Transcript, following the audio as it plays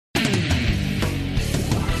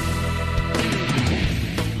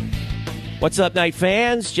What's up, Night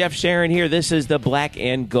fans? Jeff Sharon here. This is the Black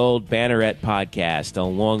and Gold Banneret podcast,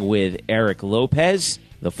 along with Eric Lopez.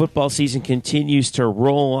 The football season continues to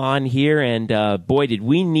roll on here, and boy, did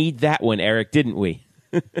we need that one, Eric, didn't we?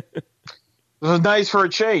 It was nice for a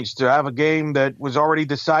change to have a game that was already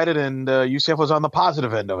decided, and UCF was on the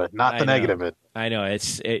positive end of it, not the negative end. I know.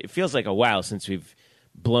 It feels like a while since we've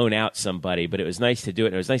blown out somebody, but it was nice to do it.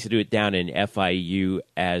 And it was nice to do it down in FIU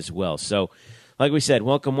as well. So, like we said,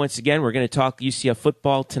 welcome once again. We're going to talk UCF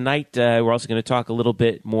football tonight. We're also going to talk a little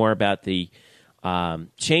bit more about the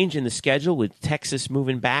change in the schedule with Texas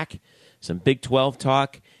moving back, some Big 12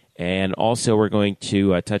 talk, and also we're going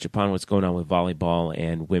to touch upon what's going on with volleyball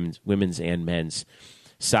and women's and men's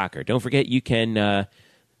soccer. Don't forget, you can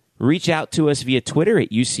reach out to us via Twitter at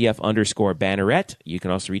UCF_Banneret. You can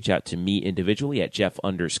also reach out to me individually at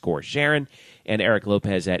Jeff_Sharon and Eric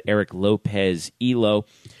Lopez at Eric Lopez Elo.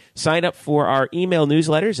 Sign up for our email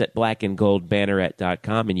newsletters at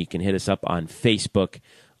blackandgoldbanneret.com, and you can hit us up on Facebook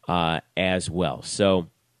as well. So,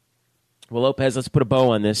 well, Lopez, let's put a bow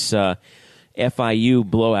on this FIU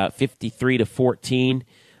blowout, 53-14.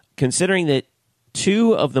 Considering that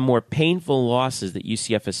two of the more painful losses that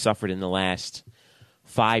UCF has suffered in the last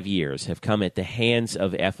 5 years have come at the hands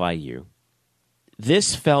of FIU,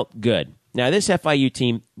 this felt good. Now, this FIU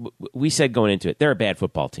team, we said going into it, they're a bad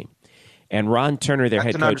football team. And Ron Turner, their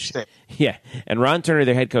head coach,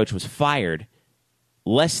 was fired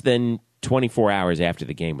less than 24 hours after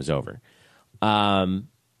the game was over. I'm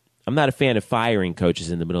not a fan of firing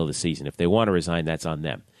coaches in the middle of the season. If they want to resign, that's on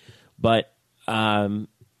them. But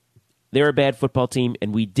they're a bad football team,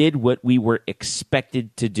 and we did what we were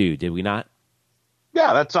expected to do, did we not?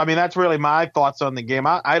 Yeah, that's really my thoughts on the game.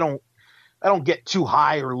 I don't get too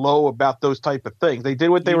high or low about those type of things. They did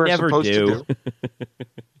what they were supposed to do.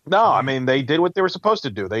 No, they did what they were supposed to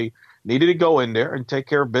do. They needed to go in there and take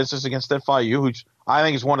care of business against FIU, which I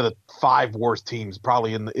think is one of the 5 worst teams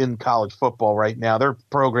probably in college football right now. Their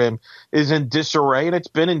program is in disarray, and it's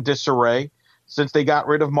been in disarray since they got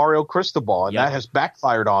rid of Mario Cristobal, and that has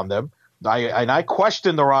backfired on them. I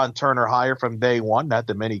questioned the Ron Turner hire from day one, not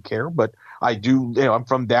that many care, but I do. I'm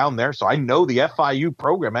from down there, so I know the FIU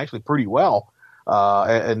program actually pretty well.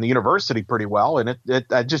 And the university pretty well, and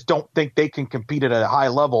I just don't think they can compete at a high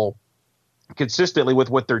level consistently with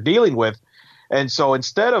what they're dealing with. And so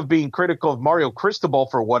instead of being critical of Mario Cristobal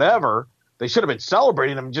for whatever, they should have been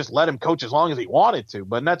celebrating him and just let him coach as long as he wanted to.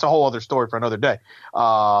 But that's a whole other story for another day.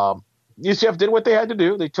 UCF did what they had to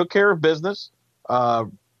do. They took care of business,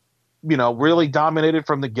 really dominated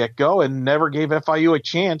from the get-go and never gave FIU a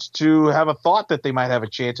chance to have a thought that they might have a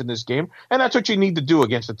chance in this game. And that's what you need to do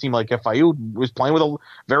against a team like FIU, who was playing with a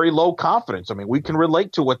very low confidence. We can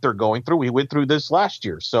relate to what they're going through. We went through this last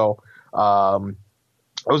year. So it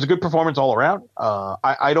was a good performance all around.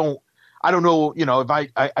 I don't know, if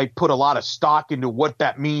I put a lot of stock into what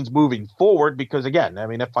that means moving forward, because again,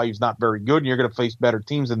 FIU's not very good and you're going to face better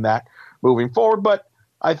teams than that moving forward. But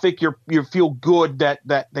I think you feel good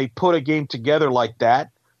that they put a game together like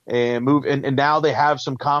that and move, and now they have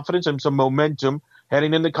some confidence and some momentum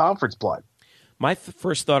heading into conference play. My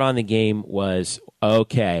first thought on the game was,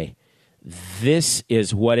 okay, this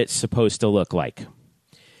is what it's supposed to look like.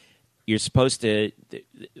 You're supposed to,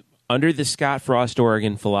 under the Scott Frost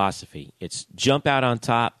Oregon philosophy, it's jump out on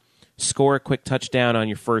top, score a quick touchdown on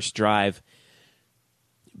your first drive,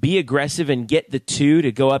 be aggressive and get the 2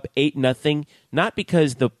 to go up 8-0, not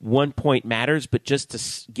because the 1 point matters, but just to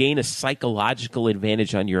gain a psychological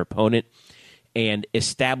advantage on your opponent and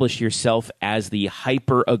establish yourself as the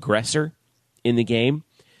hyper-aggressor in the game.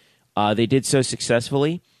 They did so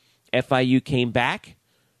successfully. FIU came back,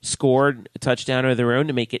 scored a touchdown of their own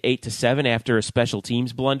to make it 8-7 after a special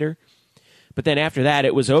teams blunder. But then after that,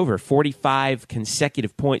 it was over. 45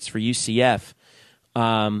 consecutive points for UCF.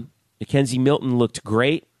 Mackenzie Milton looked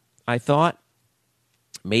great, I thought.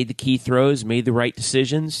 Made the key throws, made the right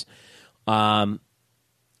decisions.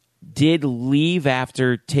 Did leave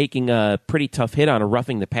after taking a pretty tough hit on a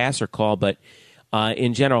roughing the passer call, but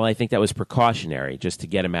in general, I think that was precautionary just to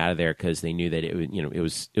get him out of there because they knew that it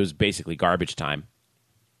was basically garbage time.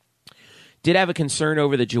 Did have a concern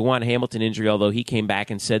over the Juwan Hamilton injury, although he came back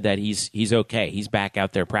and said that he's okay. He's back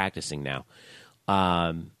out there practicing now.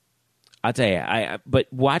 I'll tell you, but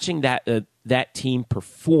watching that team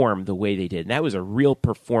perform the way they did, and that was a real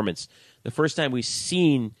performance. The first time we've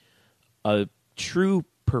seen a true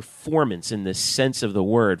performance in the sense of the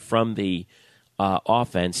word from the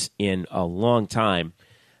offense in a long time.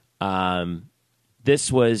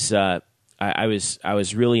 This was I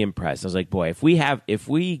was really impressed. I was like, boy,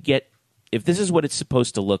 if this is what it's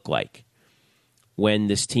supposed to look like, when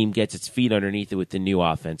this team gets its feet underneath it with the new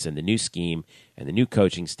offense and the new scheme and the new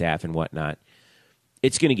coaching staff and whatnot.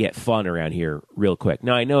 It's going to get fun around here real quick.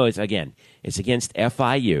 Now, I know it's against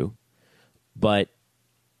FIU, but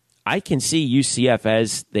I can see UCF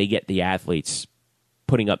as they get the athletes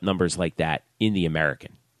putting up numbers like that in the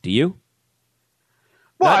American. Do you?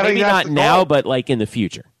 Well, maybe not now, but like in the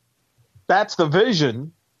future. That's the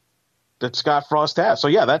vision that Scott Frost has. So,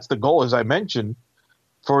 yeah, that's the goal, as I mentioned,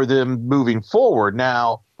 for them moving forward.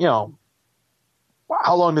 Now,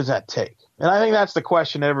 how long does that take? And I think that's the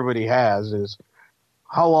question everybody has is,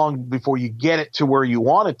 how long before you get it to where you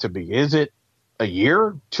want it to be? Is it a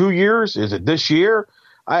year, 2 years? Is it this year?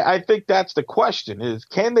 I think that's the question is,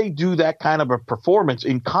 can they do that kind of a performance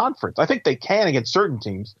in conference? I think they can against certain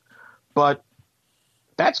teams, but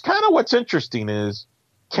that's kind of what's interesting is,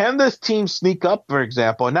 can this team sneak up, for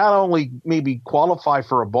example, and not only maybe qualify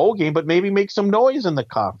for a bowl game, but maybe make some noise in the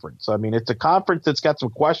conference? I mean, it's a conference that's got some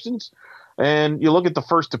questions. And you look at the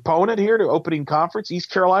first opponent here, the opening conference, East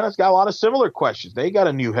Carolina's got a lot of similar questions. They got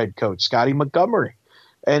a new head coach, Scotty Montgomery.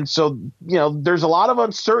 And so, there's a lot of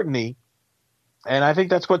uncertainty. And I think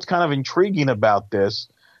that's what's kind of intriguing about this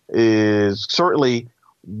is certainly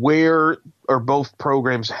where are both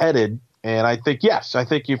programs headed. And I think, yes,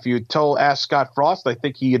 if you ask Scott Frost, I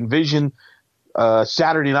think he envisioned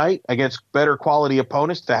Saturday night against better quality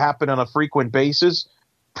opponents to happen on a frequent basis,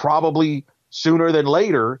 probably sooner than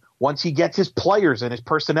later, once he gets his players and his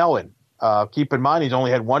personnel in. Keep in mind, he's only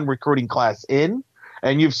had one recruiting class in,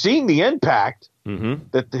 and you've seen the impact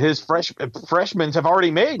that his freshmen have already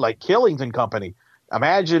made, like Killings and company.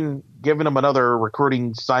 Imagine giving him another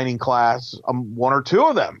recruiting signing class, one or two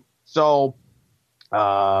of them. So,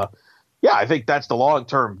 I think that's the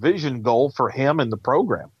long-term vision goal for him and the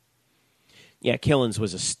program. Yeah, Killins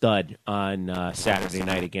was a stud on Saturday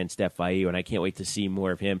night against FIU, and I can't wait to see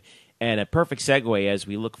more of him. And a perfect segue as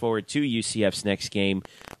we look forward to UCF's next game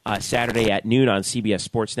Saturday at noon on CBS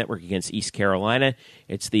Sports Network against East Carolina.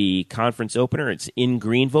 It's the conference opener. It's in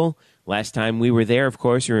Greenville. Last time we were there, of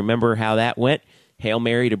course, you remember how that went. Hail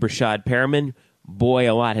Mary to Brashad Perriman.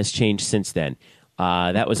 Boy, a lot has changed since then.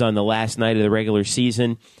 That was on the last night of the regular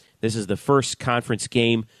season. This is the first conference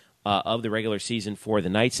game of the regular season for the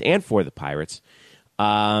Knights and for the Pirates.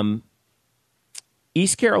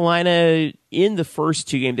 East Carolina, in the first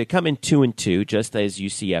two games, they come in 2-2, just as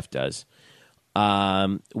UCF does.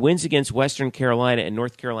 Wins against Western Carolina and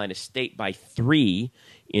North Carolina State by 3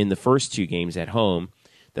 in the first two games at home.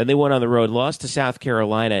 Then they went on the road, lost to South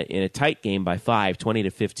Carolina in a tight game by 5,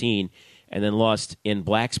 20-15, and then lost in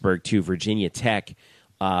Blacksburg to Virginia Tech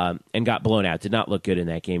and got blown out. Did not look good in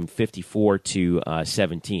that game,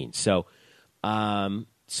 54-17. So,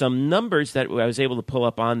 some numbers that I was able to pull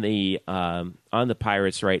up on the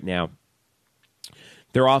Pirates right now.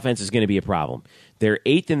 Their offense is going to be a problem. They're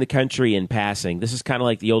 8th in the country in passing. This is kind of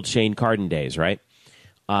like the old Shane Carden days, right?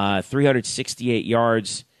 368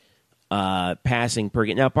 yards passing per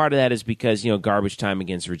game. Now, part of that is because garbage time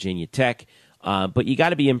against Virginia Tech, but you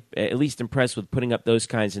got to be at least impressed with putting up those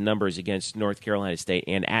kinds of numbers against North Carolina State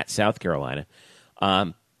and at South Carolina.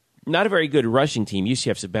 Not a very good rushing team.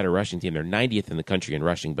 UCF's a better rushing team. They're 90th in the country in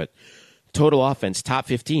rushing, but total offense, top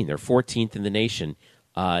 15. They're 14th in the nation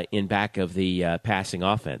in back of the passing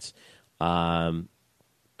offense. I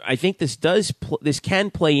think this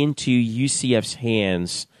can play into UCF's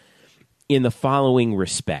hands in the following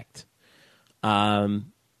respect.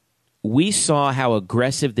 We saw how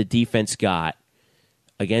aggressive the defense got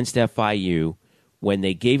against FIU when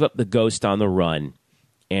they gave up the ghost on the run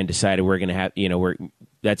and decided we're going to have,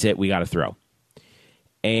 that's it, we got to throw.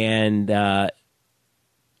 And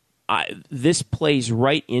this plays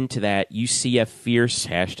right into that UCF Fierce,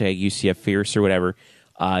 hashtag UCF Fierce or whatever,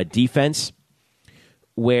 defense,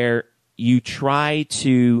 where you try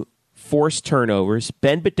to force turnovers,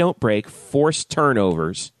 bend but don't break, force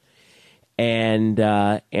turnovers, and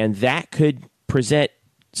that could present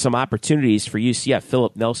some opportunities for UCF.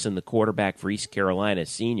 Philip Nelson, the quarterback for East Carolina,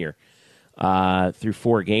 senior, through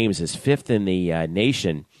 4 games, is 5th in the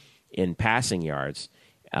nation in passing yards,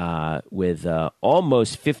 with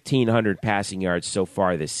almost 1,500 passing yards so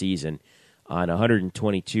far this season on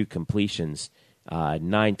 122 completions,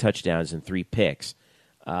 9 touchdowns and 3 picks.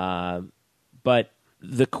 But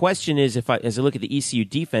the question is, as I look at the ECU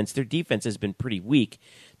defense, their defense has been pretty weak.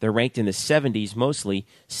 They're ranked in the 70s mostly,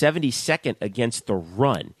 72nd against the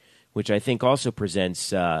run, which I think also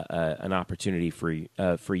presents an opportunity for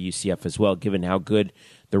UCF as well, given how good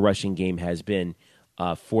the rushing game has been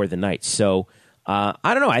for the Knights. So I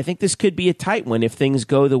don't know. I think this could be a tight one if things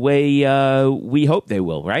go the way we hope they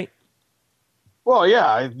will, right? Well,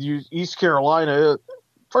 yeah. East Carolina,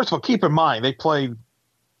 first of all, keep in mind they played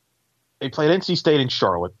NC State in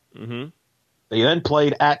Charlotte. Mm-hmm. They then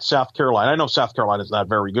played at South Carolina. I know South Carolina's not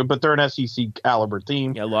very good, but they're an SEC caliber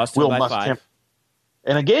team. Yeah, lost by 5.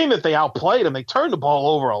 In a game that they outplayed them, they turned the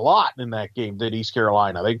ball over a lot in that game, did East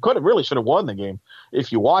Carolina. They should have won the game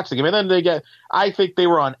if you watch the game. And then I think they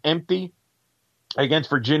were on empty against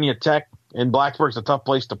Virginia Tech, and Blacksburg's a tough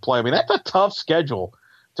place to play. I mean, that's a tough schedule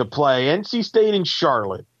to play. NC State and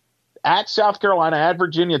Charlotte, at South Carolina, at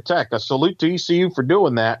Virginia Tech. A salute to ECU for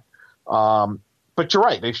doing that. But you're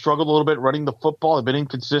right. They've struggled a little bit running the football. They've been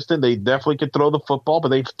inconsistent. They definitely could throw the football, but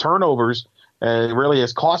they've turnovers, and it really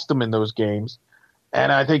has cost them in those games.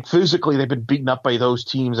 And I think physically they've been beaten up by those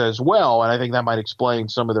teams as well, and I think that might explain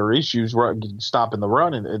some of their issues stopping the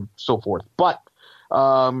run and so forth. But,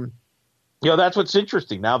 that's what's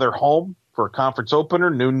interesting. Now they're home for a conference opener,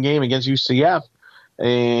 noon game against UCF,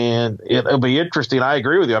 and it'll be interesting. I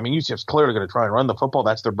agree with you. I mean, UCF's clearly going to try and run the football.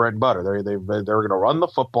 That's their bread and butter. They're going to run the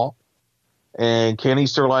football. And can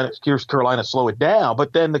East Carolina slow it down?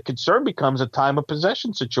 But then the concern becomes a time of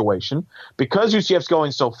possession situation. Because UCF's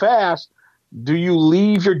going so fast, do you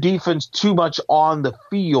leave your defense too much on the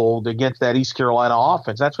field against that East Carolina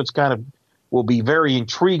offense? That's what's will be very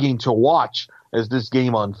intriguing to watch as this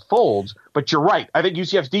game unfolds. But you're right. I think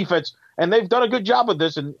UCF's defense, and they've done a good job of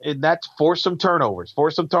this, and that's force some turnovers.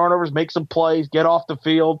 Make some plays, get off the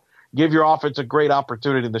field, give your offense a great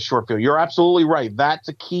opportunity in the short field. You're absolutely right. That's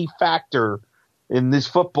a key factor in this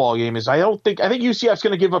football game. I think UCF's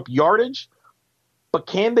going to give up yardage, but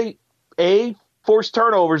can they, A, force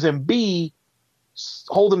turnovers, and B,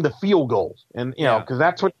 hold them to field goals? And because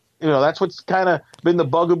that's what's kind of been the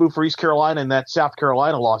bugaboo for East Carolina in that South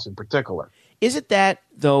Carolina loss in particular. Is it that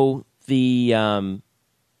though? Doesn't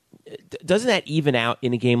that even out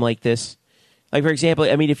in a game like this? Like, for example,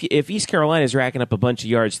 I mean, if East Carolina is racking up a bunch of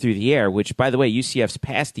yards through the air, which, by the way, UCF's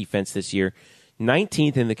pass defense this year,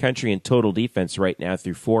 19th in the country in total defense right now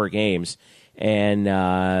through 4 games, and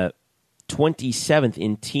 27th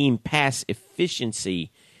in team pass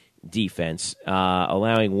efficiency defense,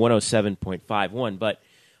 allowing 107.51. But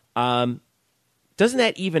doesn't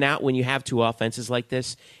that even out when you have 2 offenses like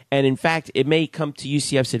this? And, in fact, it may come to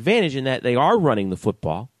UCF's advantage in that they are running the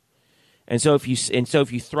football. And so if you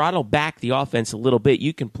throttle back the offense a little bit,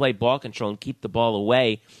 you can play ball control and keep the ball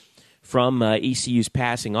away from ECU's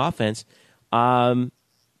passing offense.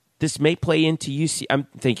 This may play into UC. I'm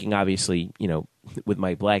thinking, obviously, with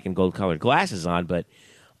my black and gold colored glasses on, but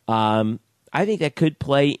I think that could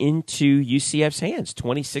play into UCF's hands.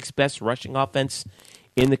 26th best rushing offense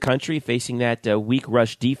in the country, facing that weak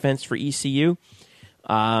rush defense for ECU.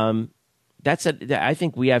 I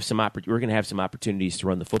think we have we're going to have some opportunities to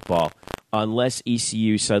run the football unless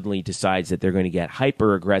ECU suddenly decides that they're going to get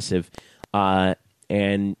hyper aggressive,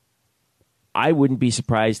 and I wouldn't be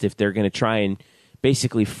surprised if they're going to try and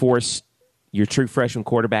basically force your true freshman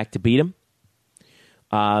quarterback to beat him.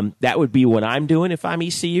 That would be what I'm doing if I'm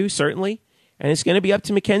ECU, certainly. And it's going to be up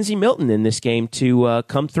to Mackenzie Milton in this game to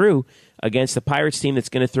come through against the Pirates team that's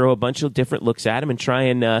going to throw a bunch of different looks at him and try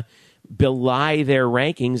and belie their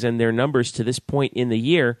rankings and their numbers to this point in the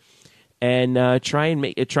year, and try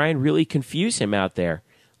and really confuse him out there.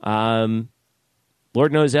 Lord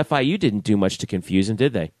knows FIU didn't do much to confuse him,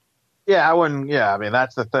 did they? Yeah, I wouldn't. Yeah, I mean,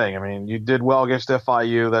 that's the thing. I mean, you did well against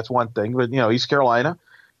FIU. That's one thing. But, East Carolina,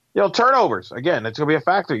 turnovers, again, it's going to be a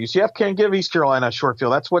factor. UCF can't give East Carolina a short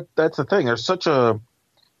field. That's the thing. There's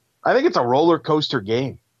I think it's a roller coaster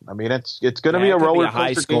game. I mean, it's going to be a roller coaster,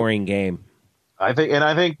 high scoring game. I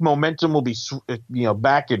think momentum will be,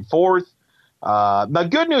 back and forth. The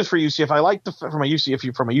good news for UCF, I like from a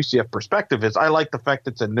UCF perspective, is I like the fact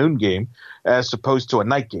it's a noon game as opposed to a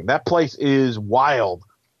night game. That place is wild.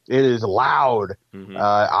 It is loud. Mm-hmm.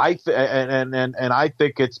 I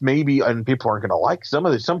think it's maybe, and people aren't going to like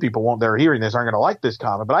some people won't. They're hearing this aren't going to like this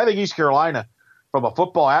comment, but I think East Carolina, from a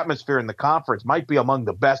football atmosphere in the conference, might be among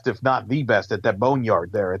the best, if not the best, at that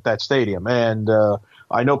boneyard there at that stadium. And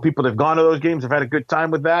I know people that have gone to those games have had a good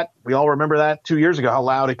time with that. We all remember that 2 years ago, how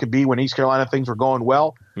loud it could be when East Carolina things were going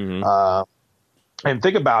well. Mm-hmm. And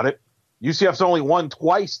think about it. UCF's only won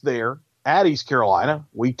twice there at East Carolina.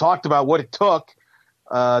 We talked about what it took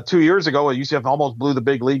 2 years ago. UCF almost blew the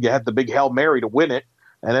big lead. You had the big Hail Mary to win it.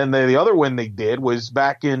 And then the other win they did was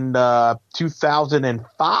back in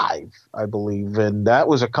 2005, I believe. And that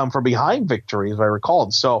was a come-from-behind victory, as I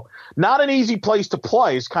recall. So not an easy place to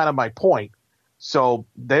play is kind of my point. So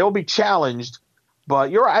they'll be challenged.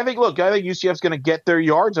 But you're right. I think UCF's going to get their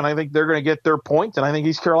yards, and I think they're going to get their points, and I think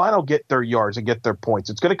East Carolina will get their yards and get their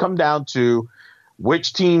points. It's going to come down to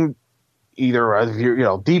which team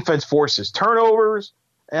either defense forces turnovers,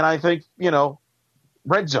 and I think,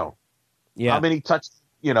 red zone. Yeah. How many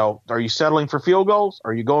are you settling for field goals?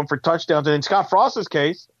 Are you going for touchdowns? And in Scott Frost's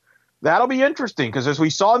case, that'll be interesting because as we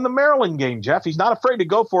saw in the Maryland game, Jeff, he's not afraid to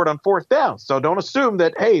go for it on fourth down. So don't assume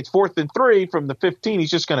that, hey, it's 4th and 3 from the 15. He's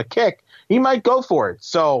just going to kick. He might go for it.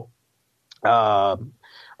 So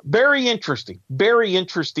very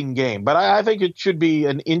interesting game. But I think it should be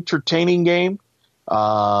an entertaining game.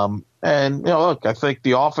 And, look, I think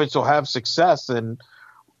the offense will have success. And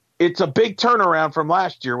it's a big turnaround from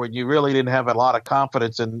last year when you really didn't have a lot of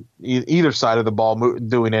confidence in either side of the ball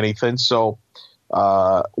doing anything. So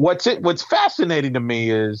what's fascinating to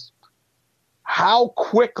me is how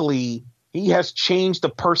quickly he has changed the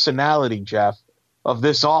personality, Jeff, of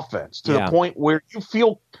this offense to the point where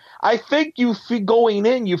I think you feel going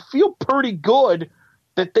in, you feel pretty good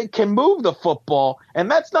that they can move the football.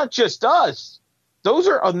 And that's not just us. Those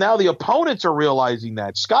are now the opponents are realizing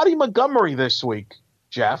that. Scotty Montgomery this week,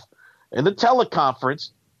 Jeff, in the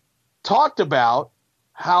teleconference, talked about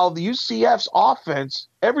how the UCF's offense,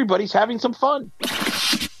 everybody's having some fun.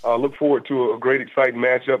 Look forward to a great, exciting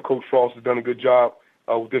matchup. Coach Frost has done a good job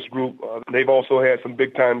with this group. They've also had some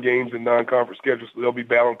big-time games in non-conference schedules, so they'll be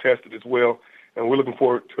battle-tested as well. And we're looking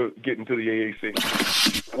forward to getting to the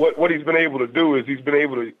AAC. What he's been able to do is he's been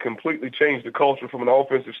able to completely change the culture from an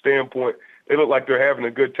offensive standpoint. They look like they're having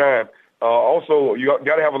a good time. Also, you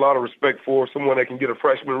got to have a lot of respect for someone that can get a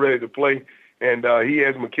freshman ready to play, and he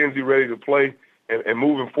has McKenzie ready to play. And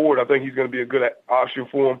moving forward, I think he's going to be a good option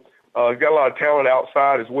for him. He's got a lot of talent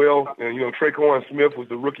outside as well. And, Traquan Smith was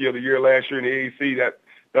the Rookie of the Year last year in the AAC. That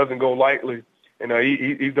doesn't go lightly. And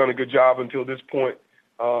he's done a good job until this point.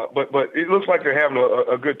 But it looks like they're having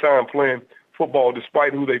a good time playing football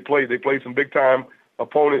despite who they play. They played some big-time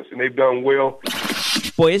opponents, and they've done well.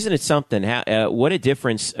 Boy, isn't it something? What a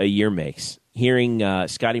difference a year makes. Hearing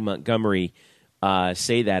Scotty Montgomery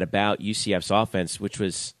say that about UCF's offense, which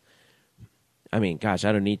was, I mean, gosh,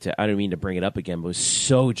 I don't mean to bring it up again, but it was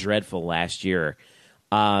so dreadful last year.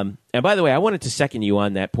 And by the way, I wanted to second you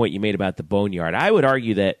on that point you made about the Boneyard. I would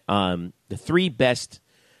argue that the 3 best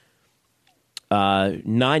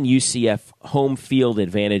non-UCF home field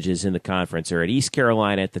advantages in the conference are at East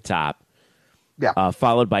Carolina at the top,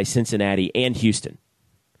 followed by Cincinnati and Houston.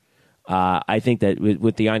 I think that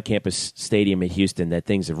with the on-campus stadium at Houston, that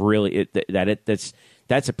things have really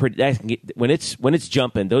when it's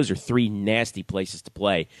jumping, those are 3 nasty places to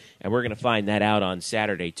play, and we're going to find that out on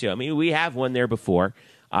Saturday too. I mean, we have one there before,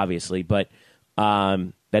 obviously, but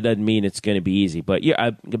that doesn't mean it's going to be easy. But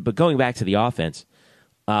but going back to the offense,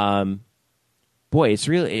 boy, it's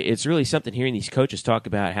really something hearing these coaches talk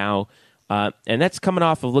about how, and that's coming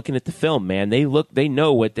off of looking at the film. Man, they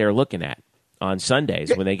know what they're looking at on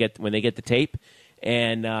Sundays when they get the tape,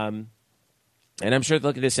 and I'm sure they're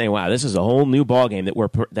looking at this saying, "Wow, this is a whole new ball game that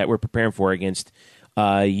we're preparing for against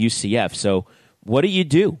UCF." So, what do you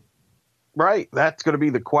do? Right, that's going to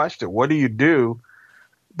be the question. What do you do?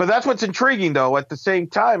 But that's what's intriguing, though. At the same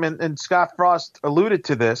time, and Scott Frost alluded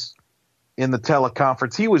to this in the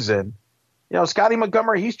teleconference he was in. Scotty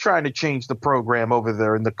Montgomery, he's trying to change the program over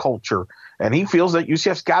there and the culture, and he feels that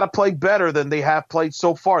UCF's got to play better than they have played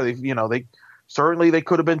so far. They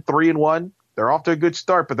could have been 3-1. They're off to a good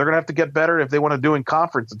start, but they're going to have to get better if they want to do in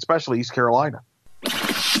conference, especially East Carolina.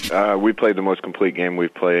 We played the most complete game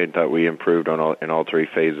we've played. Thought we improved in all 3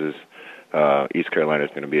 phases. East Carolina is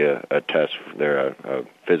going to be a test. They're a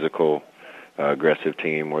physical, aggressive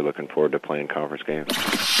team. We're looking forward to playing conference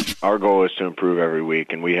games. Our goal is to improve every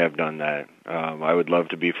week, and we have done that. I would love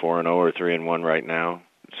to be 4-0 or 3-1 right now,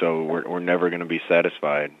 so we're never going to be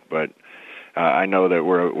satisfied. But I know that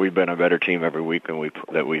we've been a better team every week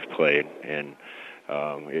that we've played, and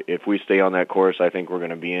if we stay on that course, I think we're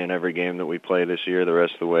going to be in every game that we play this year the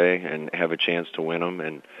rest of the way and have a chance to win them.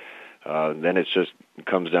 And then it just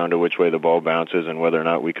comes down to which way the ball bounces and whether or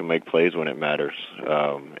not we can make plays when it matters.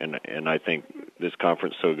 And I think this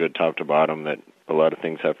conference is so good top to bottom that a lot of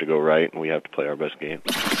things have to go right, and we have to play our best game.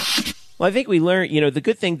 Well, I think we learned, the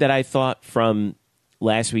good thing that I thought from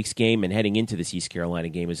last week's game and heading into this East Carolina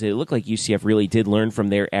game is it looked like UCF really did learn from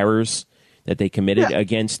their errors that they committed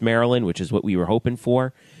against Maryland, which is what we were hoping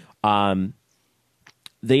for. The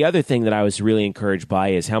other thing that I was really encouraged by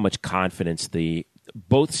is how much confidence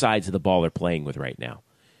both sides of the ball are playing with right now.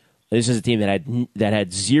 This is a team that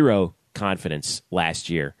had zero confidence last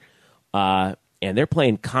year, and they're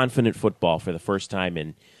playing confident football for the first time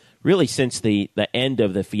in really since the end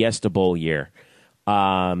of the Fiesta Bowl year.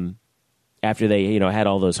 After they had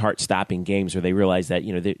all those heart-stopping games where they realized that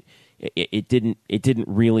it didn't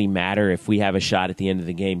really matter if we have a shot at the end of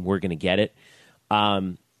the game, we're going to get it.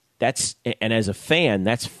 and as a fan,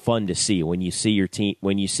 that's fun to see when you see your team,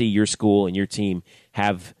 when you see your school and your team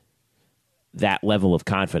have that level of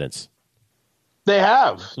confidence. They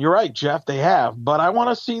have. You're right, Jeff. They have. But I want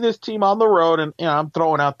to see this team on the road, and I'm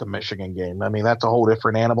throwing out the Michigan game. I mean, that's a whole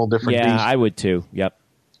different animal, different beast. Yeah, I would too. Yep.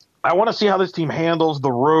 I want to see how this team handles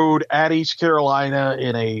the road at East Carolina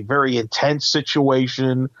in a very intense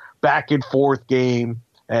situation, back and forth game,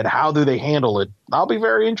 and how do they handle it? I'll be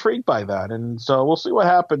very intrigued by that. And so we'll see what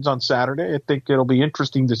happens on Saturday. I think it'll be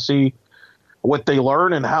interesting to see what they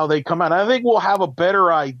learn and how they come out. I think we'll have a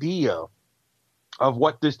better idea of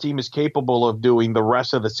what this team is capable of doing the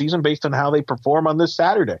rest of the season based on how they perform on this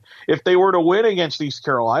Saturday. If they were to win against East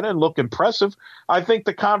Carolina and look impressive, I think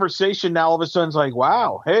the conversation now all of a sudden is like,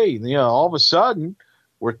 wow, hey, all of a sudden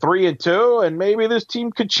we're 3-2, and maybe this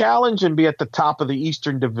team could challenge and be at the top of the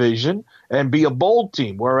Eastern Division and be a bold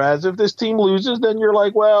team. Whereas if this team loses, then you're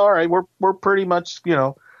like, well, all right, we're pretty much,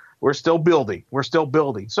 we're still building. We're still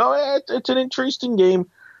building. So it's an interesting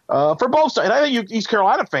game for both sides. And I think East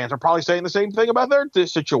Carolina fans are probably saying the same thing about their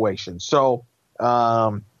situation. So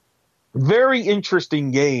very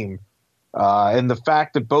interesting game. And the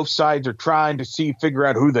fact that both sides are trying to figure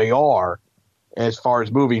out who they are as far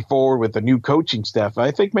as moving forward with the new coaching staff,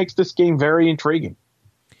 I think makes this game very intriguing.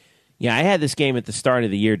 Yeah, I had this game at the start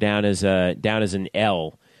of the year down as an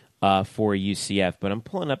L for UCF, but I'm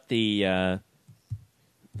pulling up the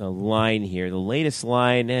line here. The latest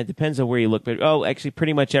line, it depends on where you look, but actually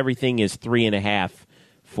pretty much everything is 3.5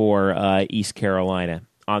 for East Carolina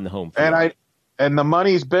on the home field. And the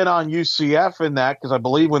money's been on UCF in that, because I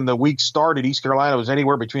believe when the week started, East Carolina was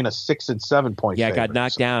anywhere between a 6 and 7 point. Yeah, it got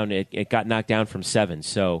knocked down. It got knocked down from 7.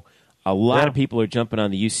 So a lot of people are jumping on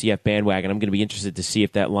the UCF bandwagon. I'm going to be interested to see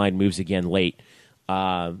if that line moves again late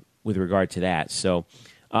with regard to that. So,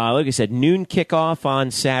 like I said, noon kickoff on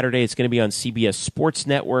Saturday. It's going to be on CBS Sports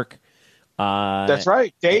Network. That's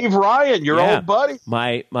right, Dave Ryan, your old buddy,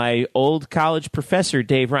 my old college professor,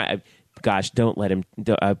 Dave Ryan. Gosh, don't let him.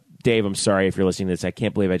 Dave, I'm sorry if you're listening to this. I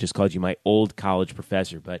can't believe I just called you my old college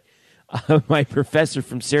professor, but my professor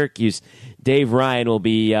from Syracuse, Dave Ryan, will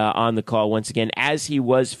be on the call once again, as he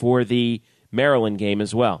was for the Maryland game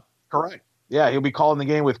as well. Correct. Yeah, he'll be calling the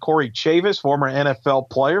game with Corey Chavis, former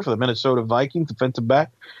NFL player for the Minnesota Vikings, defensive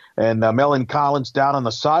back, and Mellon Collins down on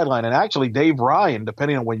the sideline. And actually, Dave Ryan,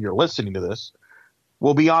 depending on when you're listening to this,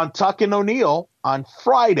 will be on Tuck and O'Neill on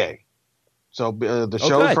Friday. So the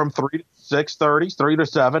show from 3 to 6:30, 3 to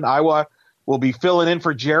 7. I will be filling in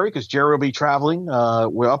for Jerry because Jerry will be traveling.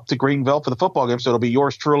 We're up to Greenville for the football game, so it'll be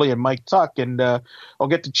yours truly and Mike Tuck. And I'll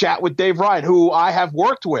get to chat with Dave Ryan, who I have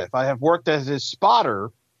worked with. I have worked as his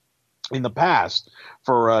spotter in the past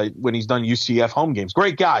for when he's done UCF home games.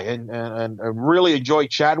 Great guy, and I really enjoy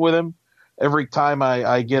chatting with him every time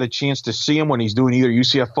I get a chance to see him when he's doing either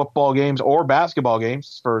UCF football games or basketball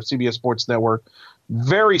games for CBS Sports Network.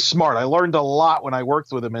 Very smart. I learned a lot when I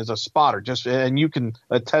worked with him as a spotter, and you can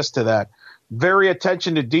attest to that. Very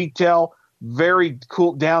attention to detail, very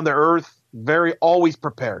cool, down to earth, very always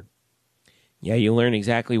prepared. Yeah, you learn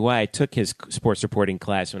exactly why. I took his sports reporting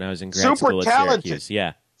class when I was in grad school at Syracuse.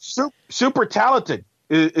 Yeah, super talented.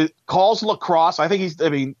 It calls lacrosse. I think he's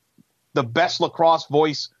the best lacrosse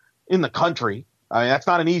voice in the country. I mean, that's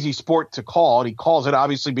not an easy sport to call, and he calls it,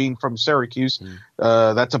 obviously being from Syracuse.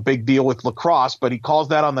 That's a big deal with lacrosse, but he calls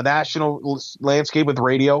that on the national landscape with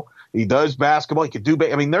radio. He does basketball. He could do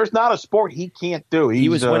there's not a sport he can't do. He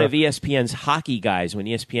was one of ESPN's hockey guys when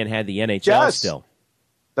ESPN had the NHL still.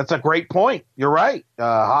 That's a great point. You're right.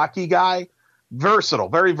 Hockey guy, versatile,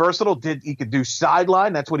 very versatile. He could do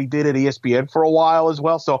sideline. That's what he did at ESPN for a while as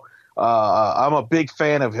well. So I'm a big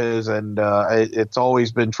fan of his, and it's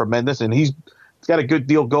always been tremendous. And he's got a good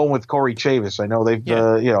deal going with Corey Chavis. I know they've,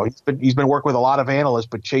 he's been working with a lot of analysts,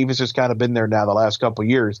 but Chavis has kind of been there now the last couple of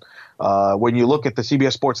years. When you look at the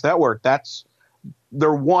CBS Sports Network, they're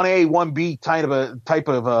 1A, 1B type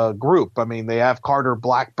of a group. I mean, they have Carter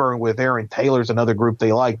Blackburn with Aaron Taylor's another group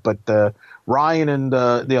they like, but Ryan and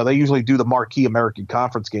they usually do the marquee American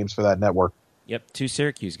Conference games for that network. Yep, 2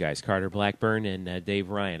 Syracuse guys, Carter Blackburn and Dave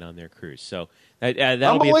Ryan on their crews. So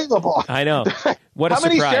that'll unbelievable. I know. What a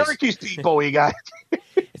surprise. How many Syracuse people we got?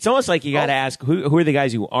 It's almost like you got to ask who are the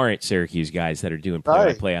guys who aren't Syracuse guys that are doing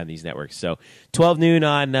play-by-play on these networks. So 12 noon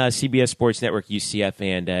on CBS Sports Network, UCF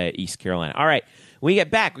and East Carolina. All right, when we get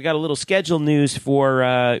back, we got a little schedule news for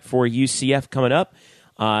UCF coming up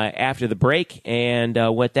after the break, and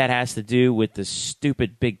what that has to do with the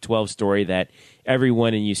stupid Big 12 story that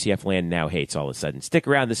everyone in UCF land now hates all of a sudden. Stick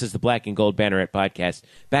around. This is the Black and Gold Banneret Podcast.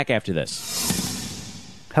 Back after this.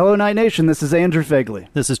 Hello, Night Nation. This is Andrew Fegley.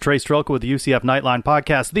 This is Trey Strelka with the UCF Nightline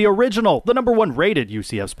Podcast, the original, the #1 rated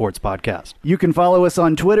UCF sports podcast. You can follow us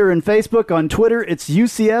on Twitter and Facebook. On Twitter, it's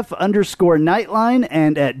UCF_Nightline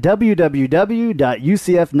and at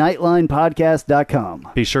www.ucfnightlinepodcast.com.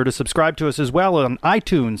 Be sure to subscribe to us as well on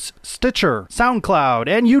iTunes, Stitcher, SoundCloud,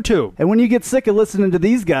 and YouTube. And when you get sick of listening to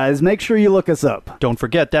these guys, make sure you look us up. Don't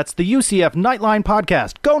forget, that's the UCF Nightline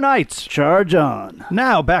Podcast. Go Knights! Charge on.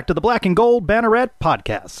 Now, back to the Black and Gold Banneret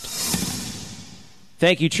Podcast.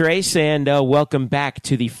 Thank you, Trace, and welcome back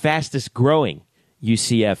to the fastest growing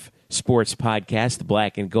UCF sports podcast, the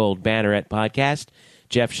Black and Gold Banneret Podcast.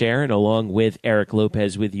 Jeff Sharon, along with Eric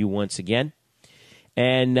Lopez, with you once again.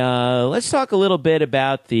 And let's talk a little bit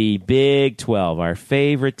about the Big 12, our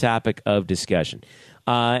favorite topic of discussion.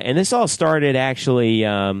 And this all started actually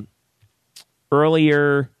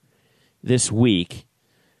earlier this week.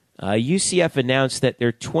 UCF announced that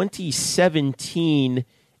their 2017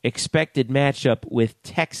 expected matchup with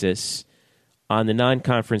Texas on the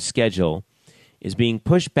non-conference schedule is being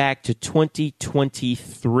pushed back to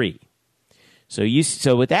 2023. So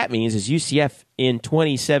what that means is UCF in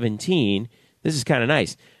 2017, this is kind of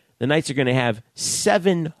nice. The Knights are going to have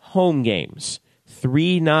 7 home games,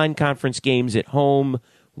 3 non-conference games at home,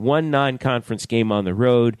 1 non-conference game on the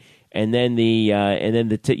road, and then the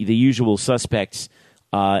usual suspects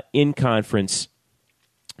in conference,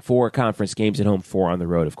 4 conference games at home, 4 on the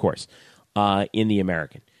road, of course, in the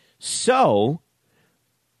American. So,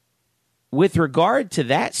 with regard to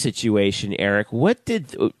that situation, Eric,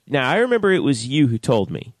 now I remember it was you who told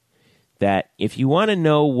me that if you want to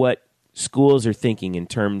know what schools are thinking in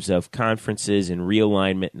terms of conferences and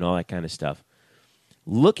realignment and all that kind of stuff,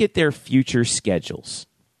 look at their future schedules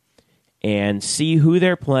and see who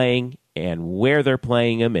they're playing and where they're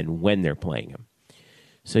playing them and when they're playing them.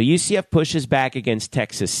 So UCF pushes back against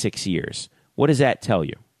Texas 6 years. What does that tell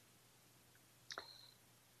you?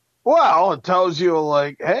 Well, it tells you,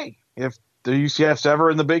 like, hey, if the UCF's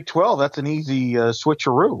ever in the Big 12, that's an easy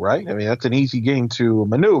switcheroo, right? I mean, that's an easy game to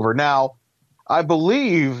maneuver. Now, I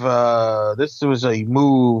believe this was a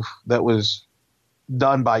move that was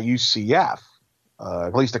done by UCF,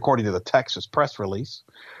 at least according to the Texas press release,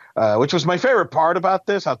 which was my favorite part about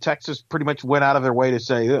this, how Texas pretty much went out of their way to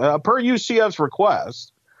say, per UCF's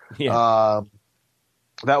request. Yeah.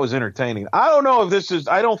 That was entertaining. I don't know if this is –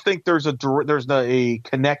 I don't think there's a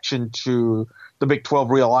connection to the Big 12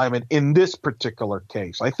 realignment in this particular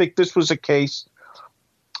case. I think this was a case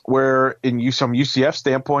where, from UCF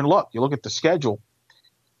standpoint, you look at the schedule.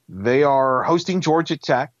 They are hosting Georgia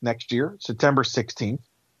Tech next year, September 16th.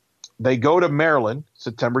 They go to Maryland,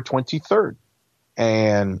 September 23rd.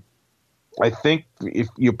 And I think if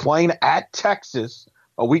you're playing at Texas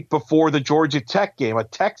a week before the Georgia Tech game, a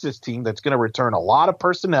Texas team that's going to return a lot of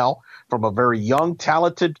personnel from a very young,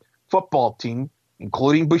 talented football team,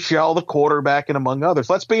 including Buechele, the quarterback, and among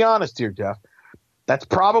others. Let's be honest here, Jeff. That's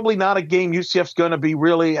probably not a game UCF's going to be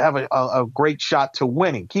really have a great shot to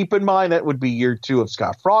winning. Keep in mind that would be year 2 of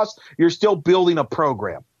Scott Frost. You're still building a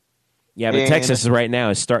program. Yeah, but Texas right now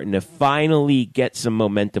is starting to finally get some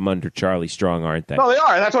momentum under Charlie Strong, aren't they? No, they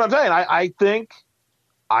are. That's what I'm saying.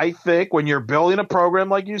 I think when you're building a program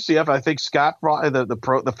like UCF, I think Scott Frost,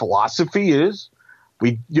 the philosophy is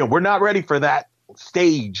we're not ready for that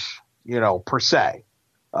stage, per se.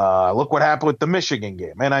 Look what happened with the Michigan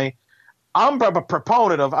game, and I'm a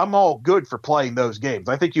proponent of. I'm all good for playing those games.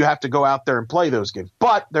 I think you have to go out there and play those games,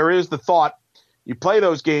 but there is the thought. You play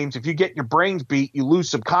those games, if you get your brains beat, you lose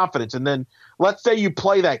some confidence. And then let's say you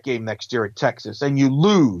play that game next year at Texas and you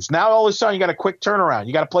lose. Now all of a sudden you got a quick turnaround.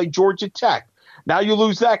 You got to play Georgia Tech. Now you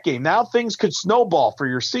lose that game. Now things could snowball for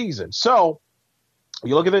your season. So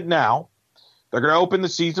you look at it now. They're going to open the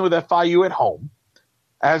season with FIU at home.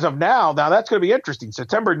 As of now that's going to be interesting.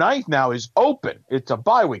 September 9th now is open. It's a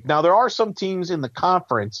bye week. Now there are some teams in the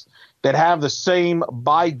conference that have the same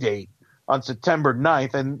bye date on September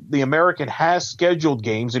 9th, and the American has scheduled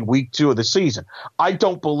games in week 2 of the season. I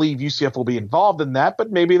don't believe UCF will be involved in that,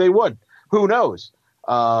 but maybe they would. Who knows?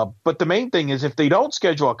 But the main thing is if they don't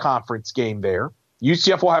schedule a conference game there,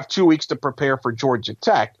 UCF will have 2 weeks to prepare for Georgia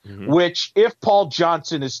Tech, which if Paul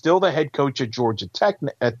Johnson is still the head coach at Georgia Tech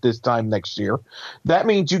at this time next year, that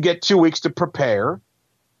means you get 2 weeks to prepare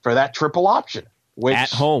for that triple option.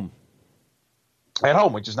 At home. At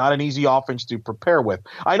home, which is not an easy offense to prepare with.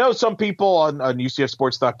 I know some people on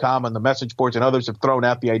UCFsports.com and the message boards and others have thrown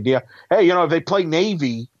out the idea, hey, if they play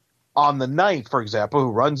Navy on the 9th, for example,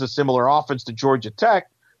 who runs a similar offense to Georgia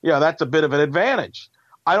Tech, that's a bit of an advantage.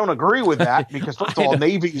 I don't agree with that because, first of all,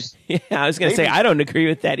 Navy's – Yeah, I was going to say I don't agree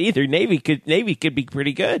with that either. Navy could be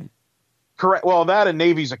pretty good. Correct. Well, that and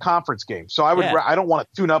Navy's a conference game, so I don't want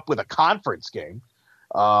to tune up with a conference game.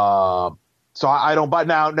 So I don't. But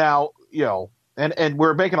now and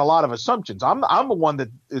we're making a lot of assumptions. I'm the one that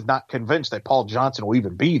is not convinced that Paul Johnson will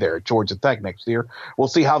even be there at Georgia Tech next year. We'll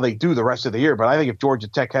see how they do the rest of the year. But I think if Georgia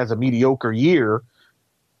Tech has a mediocre year,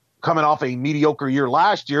 coming off a mediocre year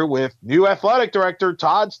last year with new athletic director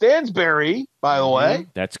Todd Stansbury, by the way.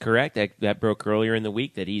 That's correct. That broke earlier in the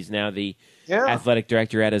week that he's now the athletic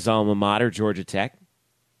director at his alma mater, Georgia Tech.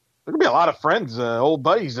 There's going to be a lot of friends, old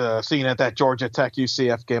buddies, seen at that Georgia Tech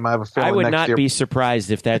UCF game. I have a feeling I would next not year. be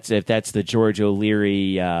surprised if that's the George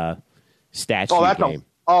O'Leary statue game.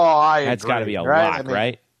 That's got to be a lock,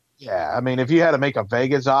 right? Yeah, I mean, if you had to make a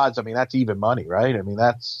Vegas odds, I mean, that's even money, right? I mean,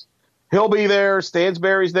 he'll be there.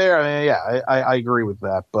 Stansbury's there. I mean, yeah, I agree with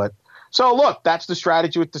that. But so look, that's the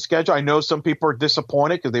strategy with the schedule. I know some people are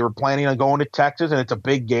disappointed because they were planning on going to Texas and it's a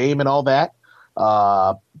big game and all that.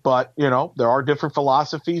 But there are different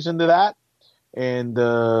philosophies into that. And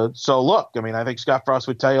so look, I mean, I think Scott Frost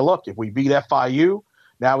would tell you, look, if we beat FIU,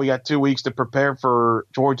 now we got 2 weeks to prepare for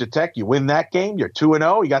Georgia Tech. You win that game, you're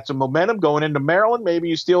 2-0. You got some momentum going into Maryland. Maybe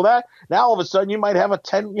you steal that. Now all of a sudden you might have a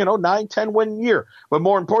 9-10 win year. But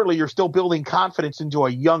more importantly, you're still building confidence into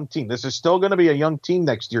a young team. This is still going to be a young team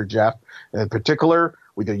next year, Jeff. In particular,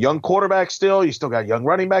 with a young quarterback still, you still got young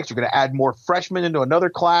running backs. You're going to add more freshmen into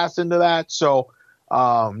another class into that. So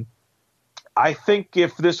I think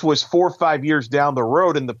if this was 4 or 5 years down the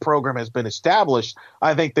road and the program has been established,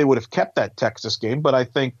 I think they would have kept that Texas game. But I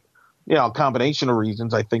think, a combination of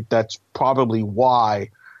reasons, I think that's probably why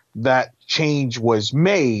that change was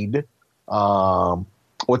made.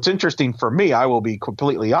 What's interesting for me, I will be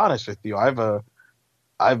completely honest with you,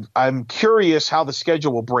 I'm curious how the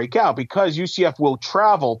schedule will break out because UCF will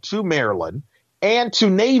travel to Maryland and to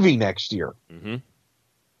Navy next year in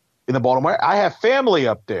the Baltimore. I have family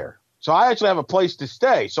up there. So I actually have a place to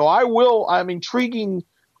stay. So I'm intriguing.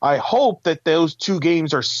 I hope that those two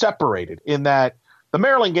games are separated in that the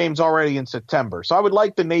Maryland game's already in September. So I would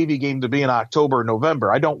like the Navy game to be in October or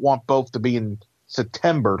November. I don't want both to be in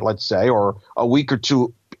September, let's say, or a week or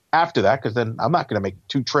two after that, because then I'm not going to make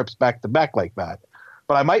 2 trips back to back like that.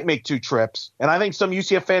 But I might make 2 trips. And I think some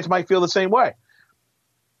UCF fans might feel the same way.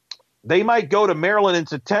 They might go to Maryland in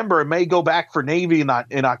September and may go back for Navy in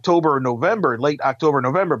October or November, late October,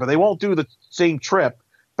 November, but they won't do the same trip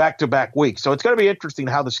back-to-back weeks. So it's going to be interesting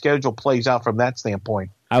how the schedule plays out from that standpoint.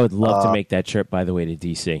 I would love to make that trip, by the way, to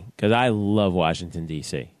D.C. because I love Washington,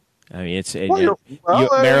 D.C. I mean,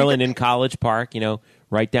 Maryland in College Park,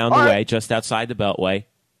 right down the way, just outside the Beltway.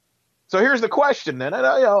 So here's the question then,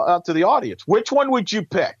 out to the audience. Which one would you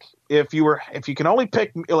pick if you can only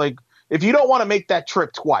pick, if you don't want to make that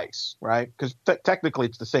trip twice, right? Because technically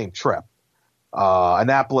it's the same trip.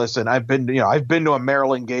 Annapolis, and I've been to a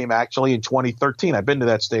Maryland game actually in 2013. I've been to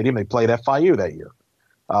that stadium. They played FIU that year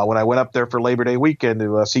when I went up there for Labor Day weekend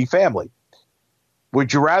to see family.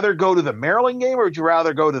 Would you rather go to the Maryland game or would you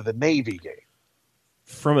rather go to the Navy game?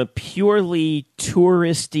 From a purely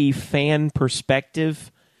touristy fan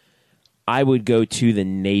perspective, I would go to the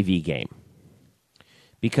Navy game.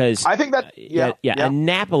 Because I think that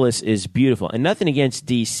Annapolis is beautiful, and nothing against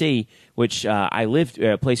D.C., which I lived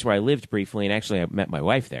a place where I lived briefly, and actually I met my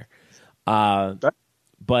wife there.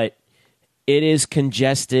 But it is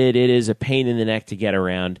congested; it is a pain in the neck to get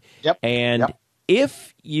around.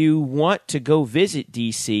 If you want to go visit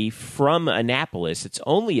D.C. from Annapolis, it's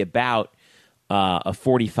only about a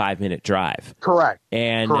 45-minute drive. Correct.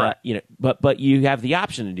 And Correct. But you have the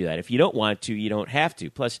option to do that. If you don't want to, you don't have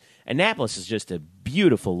to. Plus, Annapolis is just a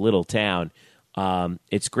beautiful little town.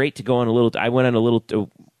 It's great to go on a little. I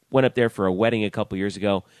went up there for a wedding a couple years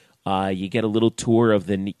ago. You get a little tour of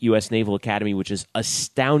the U.S. Naval Academy, which is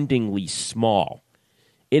astoundingly small.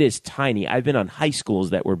 It is tiny. I've been on high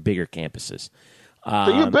schools that were bigger campuses.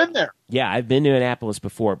 So you've been there? Yeah, I've been to Annapolis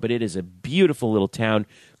before, but it is a beautiful little town.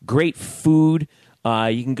 Great food.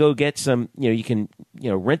 You can go get some. You can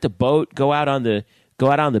rent a boat, go out on the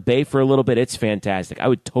bay for a little bit. It's fantastic. I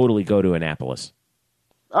would totally go to Annapolis.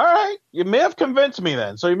 All right, you may have convinced me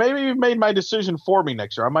then. So maybe you've made my decision for me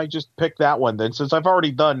next year. I might just pick that one then, since I've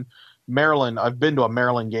already done Maryland. I've been to a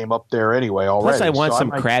Maryland game up there anyway already. Plus, I want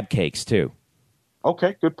some crab cakes too.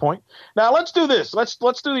 Okay, good point. Now let's do this. Let's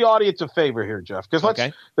do the audience a favor here, Jeff, because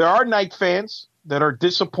there are Knight fans that are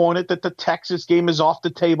disappointed that the Texas game is off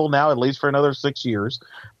the table now, at least for another 6 years,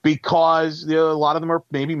 because a lot of them are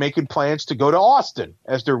maybe making plans to go to Austin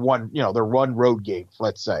as their one road game,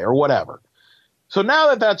 let's say, or whatever. So now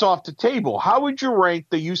that that's off the table, how would you rank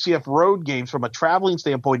the UCF road games from a traveling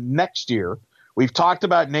standpoint next year? We've talked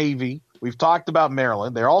about Navy. We've talked about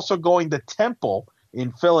Maryland. They're also going to Temple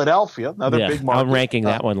in Philadelphia, another big market. I'm ranking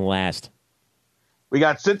that one last. We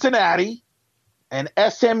got Cincinnati and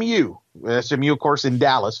SMU. SMU, of course, in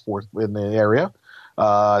Dallas, fourth in the area.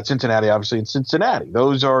 Cincinnati, obviously, in Cincinnati.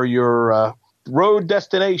 Those are your road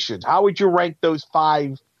destinations. How would you rank those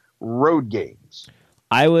 5 road games?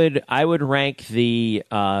 I would rank the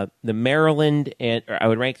Maryland I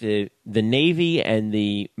would rank the Navy and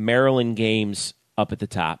the Maryland games up at the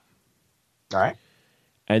top. All right,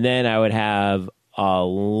 and then I would have a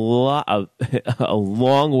long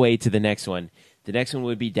way to the next one. The next one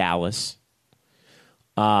would be Dallas,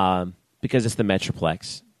 because it's the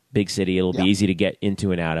Metroplex, big city. It'll be easy to get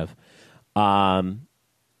into and out of.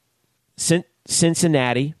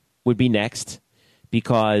 Cincinnati would be next,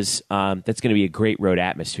 because that's going to be a great road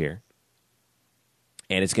atmosphere,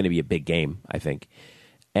 and it's going to be a big game, I think.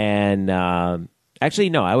 And actually,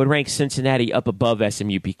 no, I would rank Cincinnati up above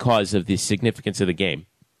SMU because of the significance of the game.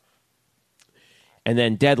 And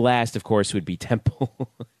then dead last, of course, would be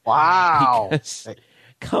Temple. Wow. Because,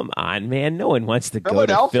 come on, man. No one wants to go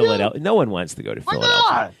to Philadelphia. No one wants to go to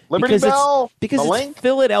Philadelphia. Not? Liberty Bell? Because it's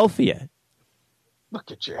Philadelphia.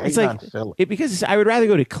 Look at you. Hating on Philly. Because I would rather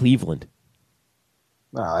go to Cleveland.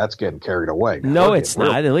 No, that's getting carried away. No, it's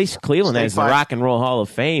not. At least Cleveland has the Rock and Roll Hall of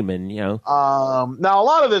Fame, and Now, a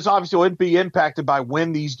lot of this obviously would be impacted by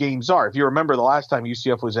when these games are. If you remember, the last time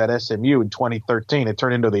UCF was at SMU in 2013, it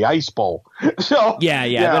turned into the Ice Bowl. So yeah.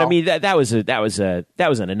 But I mean, that was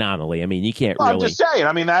an anomaly. I mean, you can't really. I'm just saying.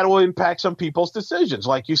 I mean, that will impact some people's decisions.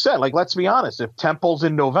 Like you said, let's be honest. If Temple's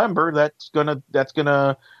in November, that's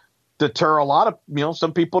gonna deter a lot of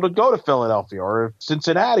some people to go to Philadelphia, or if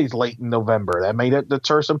Cincinnati's late in November, that may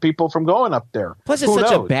deter some people from going up there. Plus, it's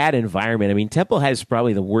such a bad environment. I mean, Temple has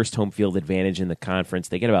probably the worst home field advantage in the conference.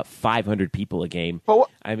 They get about 500 people a game. But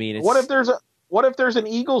I mean, what if there's an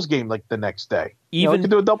Eagles game like the next day? Even we could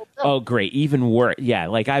do a double dip. Oh, great! Even worse. Yeah,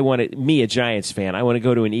 like a Giants fan, I want to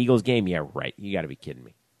go to an Eagles game. Yeah, right. You got to be kidding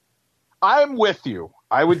me. I'm with you.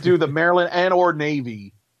 I would do the Maryland and or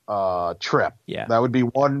Navy trip. Yeah, that would be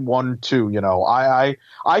 1-1-2.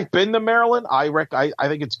 I've been to Maryland. I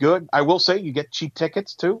think it's good. I will say you get cheap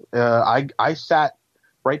tickets too. I sat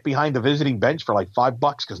right behind the visiting bench for like $5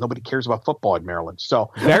 because nobody cares about football in Maryland.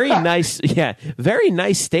 So very nice. Yeah, very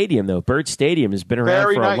nice stadium though. Bird Stadium has been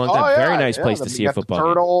around for a long time. Very nice place to see a football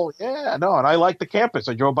Turtle. Game. Yeah, no, and I like the campus.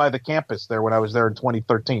 I drove by the campus there when I was there in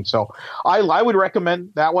 2013. So I would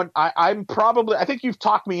recommend that one. I think you've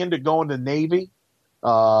talked me into going to Navy.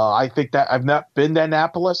 I think that I've not been to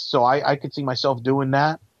Annapolis, so I could see myself doing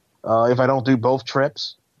that if I don't do both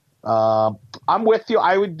trips. I'm with you.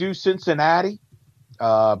 I would do Cincinnati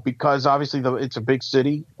because obviously it's a big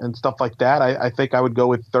city and stuff like that. I think I would go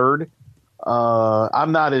with third.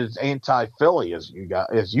 I'm not as anti-Philly as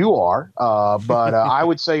you are, but I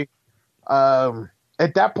would say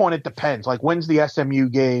at that point it depends. Like, when's the SMU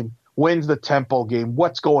game? When's the Temple game?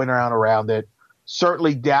 What's going around it?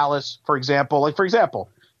 Certainly Dallas, for example.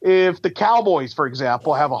 If the Cowboys, for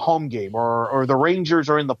example, have a home game or the Rangers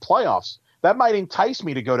are in the playoffs, that might entice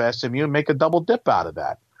me to go to SMU and make a double dip out of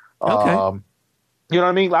that. Okay. You know what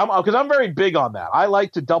I mean? Because I'm very big on that. I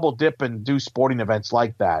like to double dip and do sporting events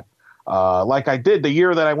like that. Like I did the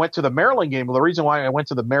year that I went to the Maryland game. Well, the reason why I went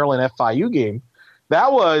to the Maryland FIU game,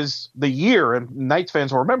 that was the year, and Knights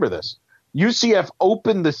fans will remember this, UCF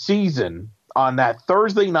opened the season on that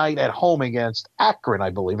Thursday night at home against Akron, I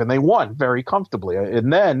believe, and they won very comfortably.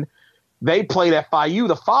 And then they played FIU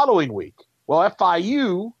the following week. Well,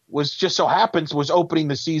 FIU was opening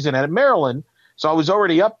the season at Maryland, so I was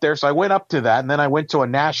already up there. So I went up to that, and then I went to a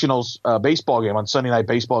Nationals baseball game on Sunday Night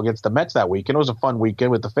Baseball against the Mets that weekend. It was a fun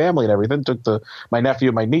weekend with the family and everything. Took my nephew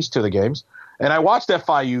and my niece to the games, and I watched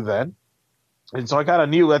FIU then. And so I kind of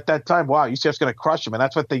knew at that time, wow, UCF's going to crush them. And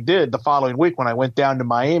that's what they did the following week when I went down to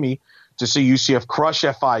Miami to see UCF crush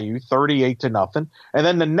FIU 38-0. And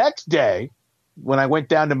then the next day, when I went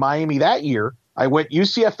down to Miami that year, I went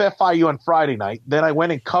UCF FIU on Friday night. Then I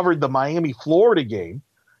went and covered the Miami Florida game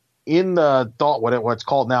in what's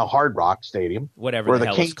called now Hard Rock Stadium, whatever the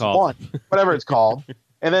hell it's called, whatever it's called.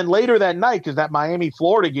 And then later that night, because that Miami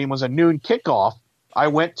Florida game was a noon kickoff, I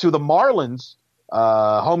went to the Marlins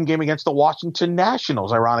home game against the Washington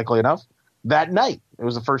Nationals. Ironically enough, that night. It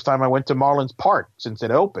was the first time I went to Marlins Park since it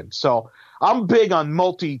opened. So I'm big on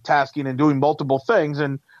multitasking and doing multiple things.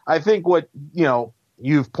 And I think what,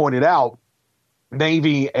 you've pointed out,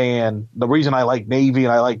 Navy, and the reason I like Navy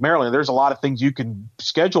and I like Maryland, there's a lot of things you can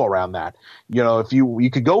schedule around that. If you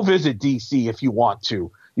could go visit DC if you want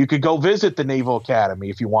to. You could go visit the Naval Academy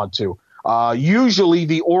if you want to. Usually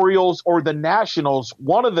the Orioles or the Nationals,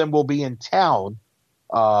 one of them will be in town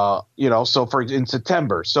So in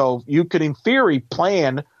September. So you could, in theory,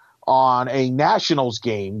 plan on a Nationals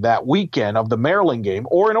game that weekend of the Maryland game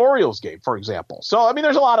or an Orioles game, for example. So, I mean,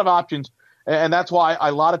 there's a lot of options, and that's why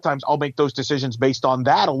a lot of times I'll make those decisions based on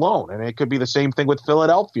that alone. And it could be the same thing with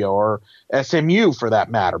Philadelphia or SMU for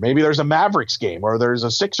that matter. Maybe there's a Mavericks game or there's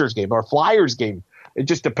a Sixers game or a Flyers game. It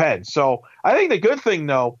just depends. So I think the good thing,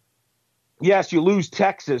 though, yes, you lose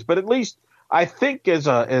Texas, but at least I think as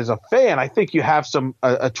a fan, I think you have some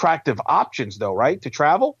attractive options, though, right, to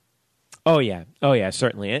travel? Oh yeah,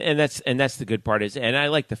 certainly, and that's the good part and I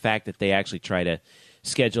like the fact that they actually try to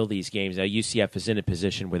schedule these games. Now UCF is in a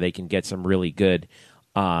position where they can get some really good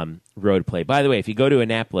road play. By the way, if you go to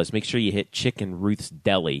Annapolis, make sure you hit Chicken Ruth's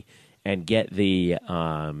Deli and get the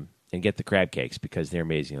crab cakes because they're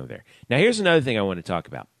amazing over there. Now here's another thing I want to talk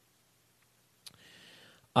about.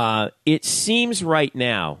 It seems right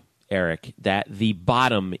now, Eric, that the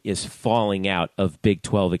bottom is falling out of Big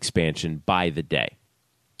 12 expansion by the day.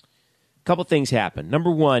 A couple things happen.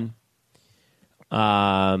 Number one,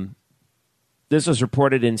 this was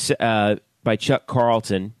reported by Chuck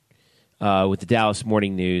Carlton with the Dallas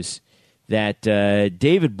Morning News that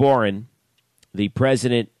David Boren, the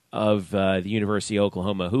president of the University of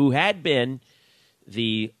Oklahoma, who had been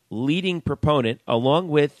the leading proponent, along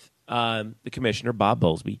with the commissioner, Bob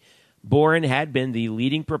Bowlesby, Boren had been the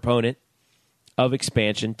leading proponent of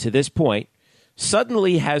expansion to this point,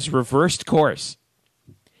 suddenly has reversed course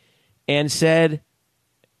and said,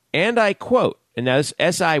 and I quote, and now this,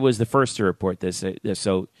 SI was the first to report this,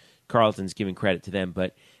 so Carlton's giving credit to them,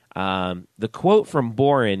 but the quote from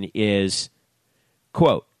Boren is,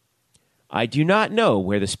 quote, I do not know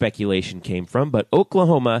where the speculation came from, but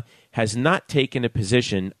Oklahoma has not taken a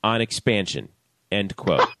position on expansion, end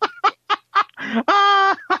quote.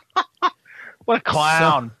 What a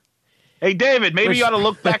clown. Hey, David, maybe you ought to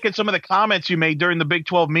look back at some of the comments you made during the Big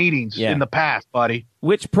 12 meetings in the past, buddy.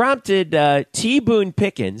 Which prompted T. Boone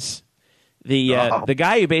Pickens, the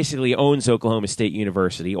guy who basically owns Oklahoma State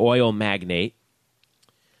University, oil magnate,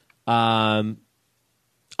 on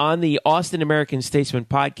the Austin American Statesman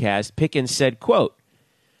podcast, Pickens said, quote,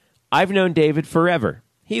 I've known David forever.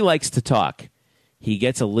 He likes to talk. He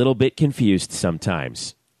gets a little bit confused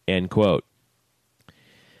sometimes, end quote.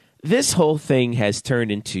 This whole thing has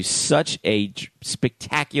turned into such a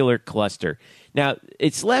spectacular cluster. Now,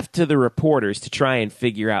 it's left to the reporters to try and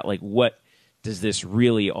figure out, like, what does this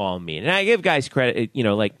really all mean? And I give guys credit,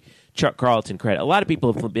 like Chuck Carlton credit. A lot of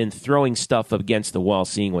people have been throwing stuff up against the wall,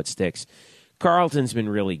 seeing what sticks. Carlton's been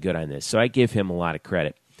really good on this, so I give him a lot of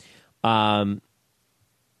credit. The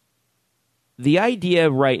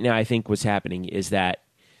idea right now, I think, what's happening is that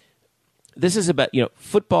this is about,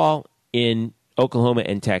 football in Oklahoma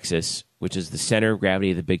and Texas, which is the center of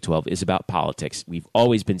gravity of the Big 12, is about politics. We've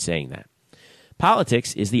always been saying that.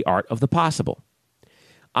 Politics is the art of the possible.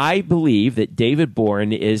 I believe that David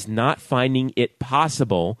Boren is not finding it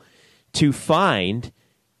possible to find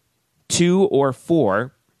 2 or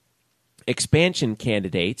 4 expansion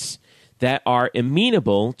candidates that are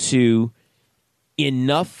amenable to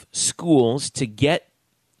enough schools to get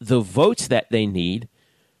the votes that they need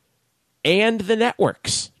and the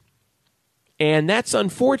networks. And that's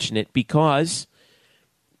unfortunate because,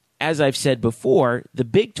 as I've said before, the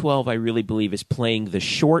Big 12, I really believe, is playing the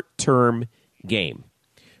short-term game.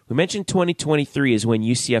 We mentioned 2023 is when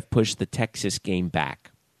UCF pushed the Texas game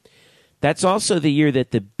back. That's also the year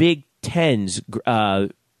that the Big Ten's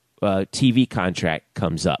TV contract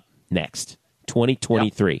comes up next,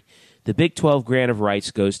 2023. Yep. The Big 12 grant of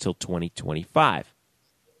rights goes till 2025.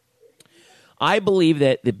 I believe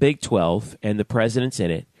that the Big 12 and the presidents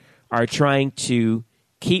in it are trying to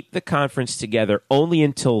keep the conference together only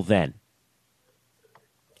until then.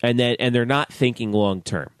 And they're not thinking long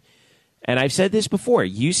term. And I've said this before,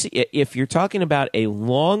 if you're talking about a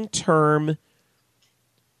long-term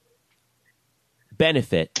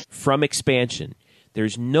benefit from expansion,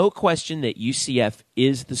 there's no question that UCF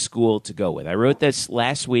is the school to go with. I wrote this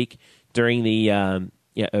last week during the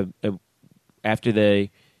after the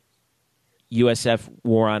USF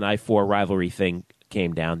War on I-4 rivalry thing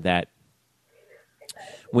came down, that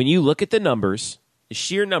when you look at the numbers, the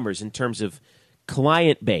sheer numbers in terms of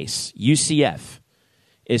client base, UCF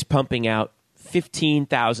is pumping out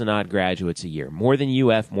 15,000-odd graduates a year, more than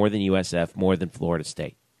UF, more than USF, more than Florida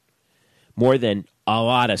State, more than a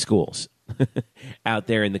lot of schools out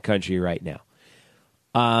there in the country right now.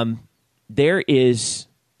 There is,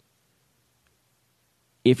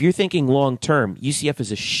 if you're thinking long-term, UCF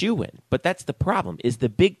is a shoo-in, but that's the problem, is the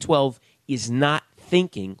Big 12 is not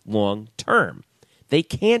thinking long-term. They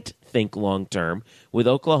can't think long-term with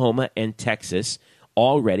Oklahoma and Texas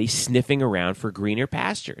already sniffing around for greener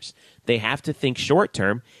pastures. They have to think short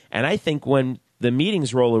term, and I think when the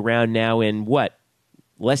meetings roll around now in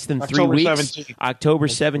less than 3 weeks, 17th. October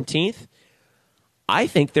 17th, I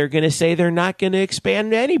think they're going to say they're not going to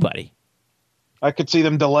expand to anybody. I could see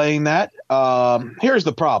them delaying that. Here's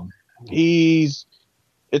the problem.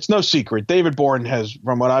 It's no secret. David Boren has,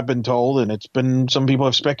 from what I've been told, and it's been, some people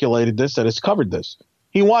have speculated this, that it's covered this.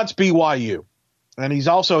 He wants BYU, and he's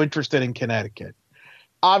also interested in Connecticut.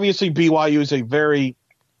 Obviously, BYU is a very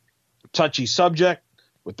touchy subject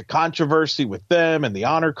with the controversy with them and the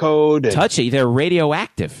honor code. And touchy? They're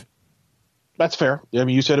radioactive. That's fair. I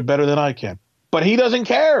mean, you said it better than I can. But he doesn't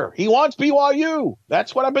care. He wants BYU.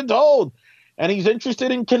 That's what I've been told. And he's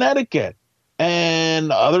interested in Connecticut.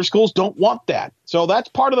 And other schools don't want that. So that's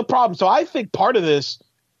part of the problem. So I think part of this,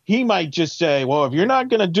 he might just say, well, if you're not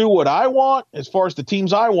going to do what I want as far as the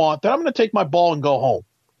teams I want, then I'm going to take my ball and go home.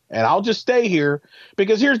 And I'll just stay here.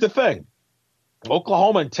 Because here's the thing.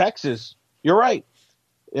 Oklahoma and Texas, you're right.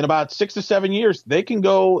 In about 6 to 7 years, they can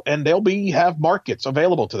go and they'll have markets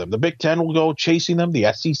available to them. The Big Ten will go chasing them.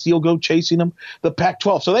 The SEC will go chasing them. The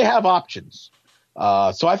Pac-12. So they have options.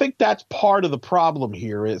 So I think that's part of the problem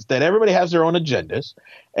here is that everybody has their own agendas.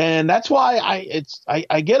 And that's why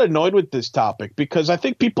I get annoyed with this topic, because I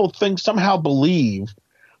think people somehow believe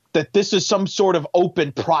that this is some sort of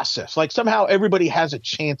open process. Like somehow everybody has a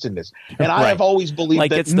chance in this. And right. I have always believed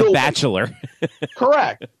like that it's The Bachelor.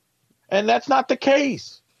 Correct. And that's not the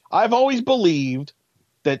case. I've always believed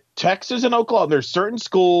that Texas and Oklahoma, there's certain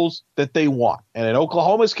schools that they want. And in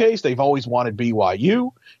Oklahoma's case, they've always wanted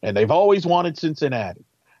BYU, and they've always wanted Cincinnati.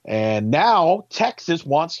 And now Texas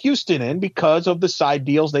wants Houston in because of the side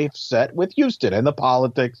deals they've set with Houston and the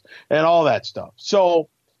politics and all that stuff. So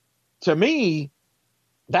to me,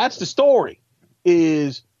 that's the story,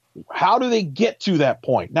 is how do they get to that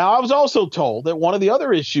point? Now, I was also told that one of the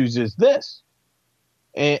other issues is this.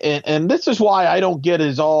 And this is why I don't get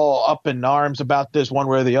as all up in arms about this one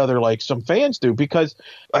way or the other like some fans do, because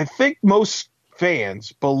I think most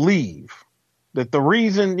fans believe that the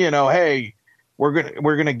reason, hey,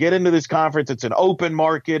 we're gonna get into this conference, it's an open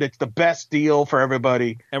market, it's the best deal for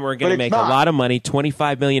everybody, and we're gonna make a lot of money,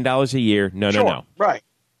 $25 million a year. No. Right.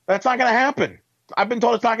 That's not gonna happen. I've been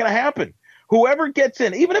told it's not gonna happen. Whoever gets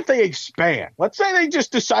in, even if they expand, let's say they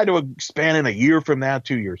just decide to expand in a year from now,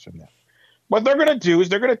 2 years from now. What they're going to do is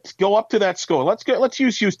they're going to go up to that school. Let's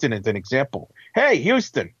use Houston as an example. Hey,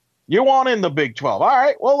 Houston, you want in the Big 12. All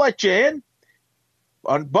right, we'll let you in.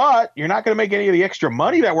 But you're not going to make any of the extra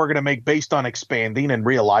money that we're going to make based on expanding and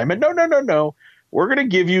realignment. No. We're going to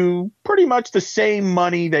give you pretty much the same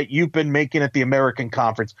money that you've been making at the American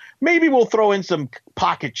Conference. Maybe we'll throw in some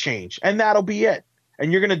pocket change, and that'll be it.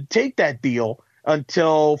 And you're going to take that deal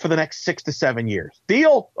for the next 6 to 7 years.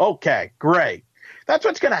 Deal? Okay, great. That's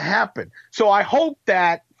what's going to happen. So I hope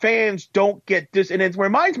that fans don't get this. And it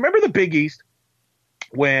reminds, remember the Big East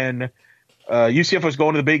when UCF was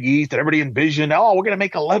going to the Big East and everybody envisioned, we're going to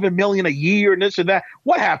make $11 million a year and this and that.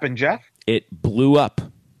 What happened, Jeff? It blew up.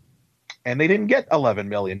 And they didn't get $11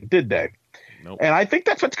 million, did they? Nope. And I think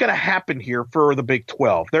that's what's going to happen here for the Big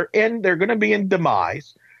 12. They're going to be in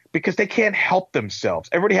demise because they can't help themselves.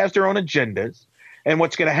 Everybody has their own agendas. And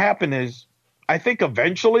what's going to happen is, I think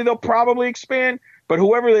eventually they'll probably expand, but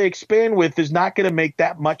whoever they expand with is not going to make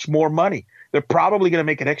that much more money. They're probably going to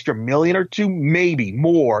make an extra $1 million or $2 million, maybe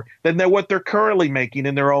more than what they're currently making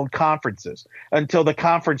in their own conferences, until the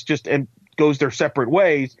conference just goes their separate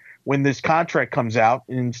ways when this contract comes out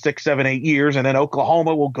in 6, 7, 8 years. And then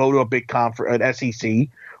Oklahoma will go to a big conference, an SEC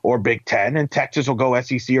or Big Ten, and Texas will go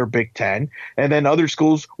SEC or Big Ten. And then other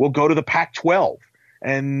schools will go to the Pac-12.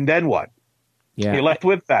 And then what? Yeah. You're left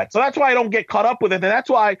with that. So that's why I don't get caught up with it. And that's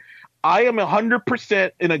why I am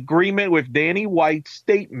 100% in agreement with Danny White's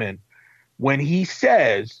statement when he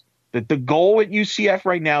says that the goal at UCF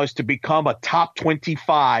right now is to become a top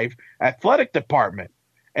 25 athletic department.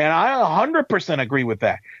 And I 100% agree with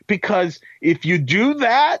that, because if you do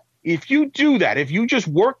that, if you just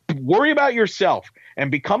worry about yourself and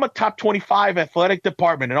become a top 25 athletic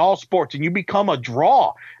department in all sports, and you become a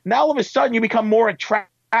draw, now all of a sudden you become more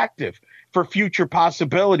attractive for future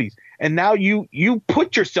possibilities. And now you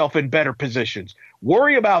put yourself in better positions.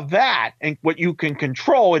 Worry about that and what you can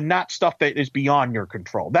control, and not stuff that is beyond your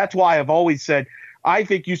control. That's why I've always said I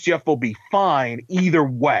think UCF will be fine either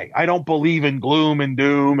way. I don't believe in gloom and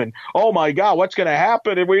doom and, oh my God, what's going to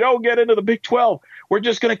happen if we don't get into the Big 12? We're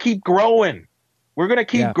just going to keep growing. We're going to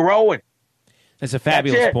keep growing. That's a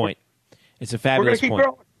fabulous point. It's a fabulous point. We're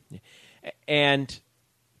going to keep growing. And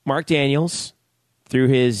Mark Daniels, through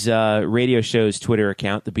his radio show's Twitter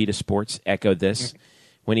account, The Beat of Sports, echoed this.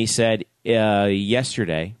 when he said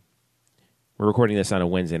yesterday, we're recording this on a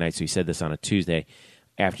Wednesday night, so he said this on a Tuesday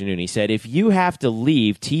afternoon. He said, if you have to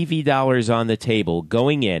leave TV dollars on the table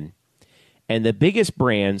going in and the biggest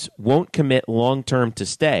brands won't commit long-term to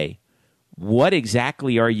stay, what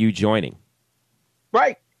exactly are you joining?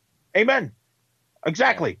 Right. Amen.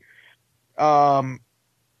 Exactly.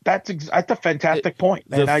 That's a fantastic point.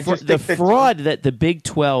 And the fraud that the Big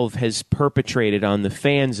 12 has perpetrated on the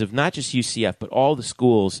fans of not just UCF, but all the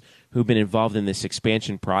schools who've been involved in this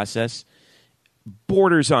expansion process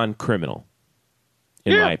borders on criminal,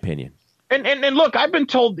 in my opinion. And look, I've been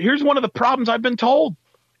told, here's one of the problems I've been told.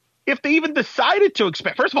 If they even decided to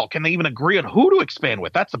expand, first of all, can they even agree on who to expand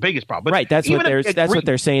with? That's the biggest problem. But right, that's what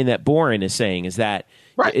they're saying that Boren is saying is that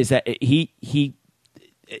it's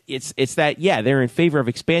that they're in favor of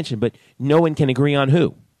expansion, but no one can agree on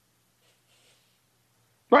who.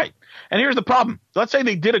 Right. And here's the problem. Let's say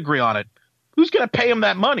they did agree on it. Who's going to pay them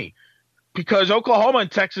that money? Because Oklahoma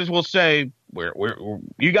and Texas will say,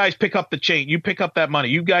 you guys pick up the chain. You pick up that money.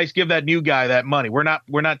 You guys give that new guy that money. We're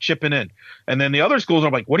not chipping in. And then the other schools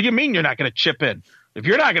are like, what do you mean you're not going to chip in? If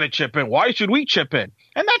you're not going to chip in, why should we chip in?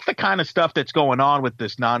 And that's the kind of stuff that's going on with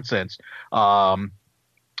this nonsense. And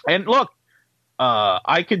look,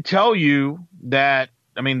 I can tell you that,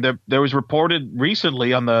 I mean, there was reported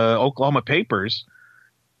recently on the Oklahoma papers,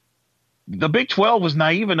 the Big 12 was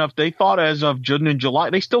naive enough. They thought as of June and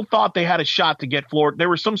July, they still thought they had a shot to get Florida. There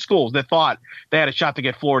were some schools that thought they had a shot to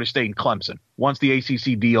get Florida State and Clemson once the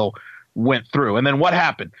ACC deal went through. And then what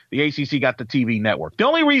happened? The ACC got the TV network. The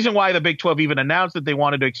only reason why the Big 12 even announced that they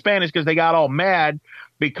wanted to expand is because they got all mad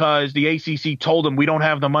because the ACC told them we don't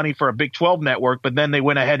have the money for a Big 12 network, but then they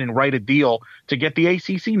went ahead and write a deal to get the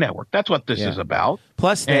ACC network. That's what this is about.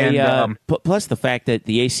 Plus, plus the fact that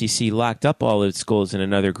the ACC locked up all its schools in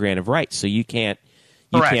another grant of rights, so you can't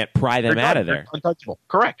pry them out of there. Untouchable.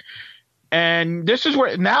 Correct. And this is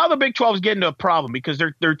where now the Big 12 is getting to a problem because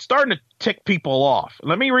they're starting to tick people off.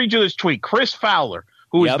 Let me read you this tweet. Chris Fowler,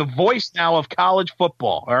 who is the voice now of college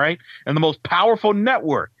football, all right, and the most powerful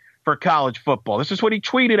network for college football. This is what he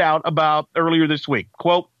tweeted out about earlier this week.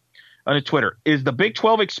 Quote on Twitter, is the Big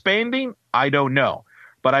 12 expanding? I don't know.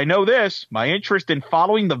 But I know this, my interest in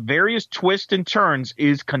following the various twists and turns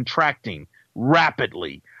is contracting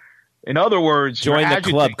rapidly. In other words, join the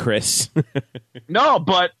club, Chris. No,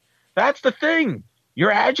 but that's the thing.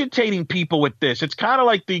 You're agitating people with this. It's kind of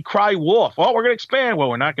like the cry wolf. Well, we're going to expand. Well,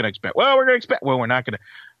 we're not going to expand. Well, we're going to expand. Well, we're not going to.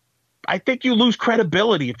 I think you lose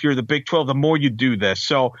credibility if you're the Big 12 the more you do this.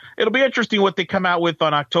 So it'll be interesting what they come out with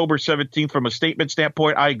on October 17th from a statement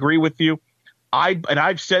standpoint. I agree with you.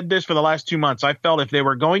 I've said this for the last 2 months. I felt if they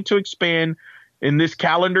were going to expand in this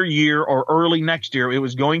calendar year or early next year, it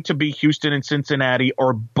was going to be Houston and Cincinnati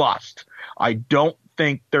or bust. I don't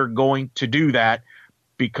think they're going to do that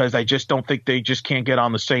because I just don't think they just can't get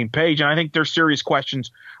on the same page. And I think there's serious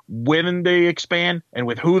questions when they expand and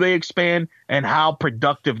with who they expand and how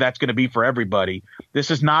productive that's going to be for everybody.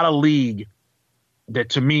 This is not a league that,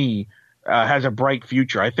 to me, has a bright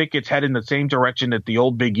future. I think it's headed in the same direction that the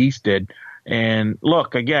old Big East did. And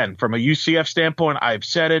look, again, from a UCF standpoint, I've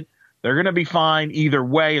said it. They're going to be fine either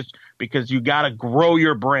way because you got to grow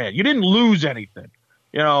your brand. You didn't lose anything.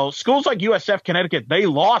 You know, schools like USF Connecticut, they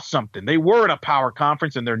lost something. They were in a power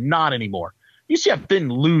conference, and they're not anymore. UCF didn't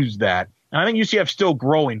lose that. And I think UCF's still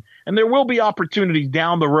growing. And there will be opportunities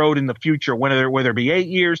down the road in the future, whether it be 8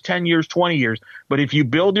 years, 10 years, 20 years. But if you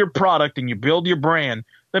build your product and you build your brand,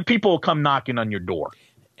 then people will come knocking on your door.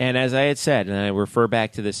 And as I had said, and I refer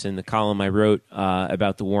back to this in the column I wrote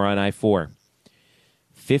about the war on I-4,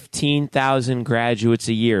 15,000 graduates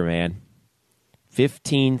a year, man.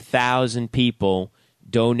 15,000 people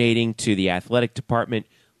donating to the athletic department,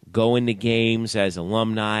 going to games as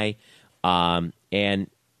alumni. And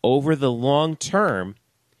over the long term,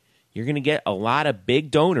 you're going to get a lot of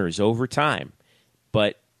big donors over time.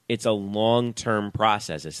 But it's a long-term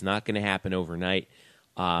process. It's not going to happen overnight.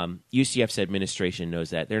 UCF's administration knows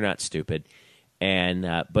that. They're not stupid.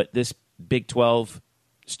 But this Big 12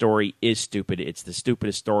 story is stupid. It's the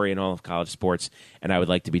stupidest story in all of college sports, and I would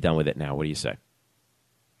like to be done with it now. What do you say?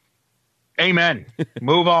 Amen.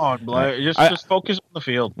 Move on. Just focus on the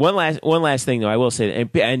field. One last thing, though, I will say,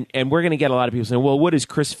 and we're going to get a lot of people saying, well, what does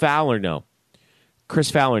Chris Fowler know? Chris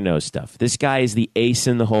Fowler knows stuff. This guy is the ace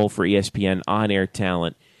in the hole for ESPN on-air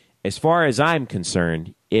talent. As far as I'm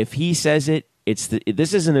concerned, if he says it,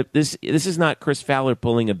 this is not Chris Fowler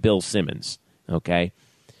pulling a Bill Simmons, okay?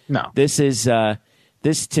 No. This is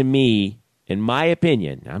this to me, in my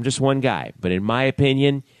opinion, I'm just one guy, but in my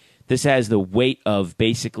opinion, this has the weight of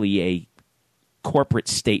basically a corporate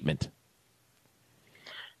statement.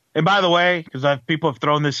 And by the way, because people have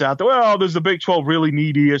thrown this out there, well, does the Big 12 really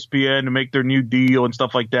need ESPN to make their new deal and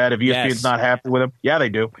stuff like that if ESPN's not happy with them? Yeah, they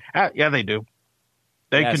do. Yeah, they do.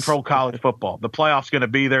 They control college football. The playoff's going to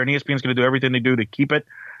be there, and ESPN's going to do everything they do to keep it.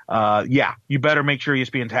 You better make sure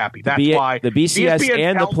ESPN's happy. That's why the BCS ESPN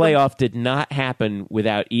and the playoff did not happen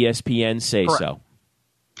without ESPN say so.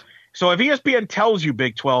 So if ESPN tells you,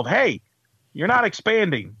 Big 12, hey, you're not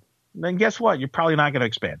expanding, then guess what? You're probably not going to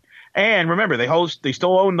expand. And remember, they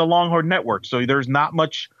still own the Longhorn Network, so there's not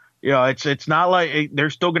much. It's not like they're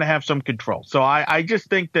still going to have some control. So I just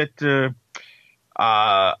think that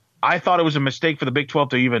I thought it was a mistake for the Big 12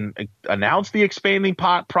 to even announce the expanding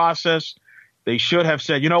pot process. They should have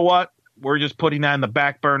said, you know what, we're just putting that in the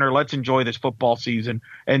back burner. Let's enjoy this football season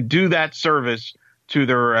and do that service to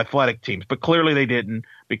their athletic teams. But clearly they didn't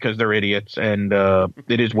because they're idiots, and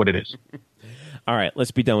it is what it is. All right,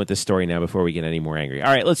 let's be done with this story now before we get any more angry.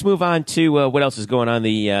 All right, let's move on to what else is going on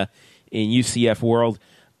in UCF world.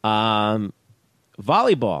 Volleyball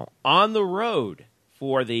on the road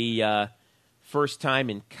for the first time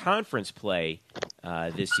in conference play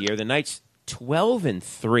this year. The Knights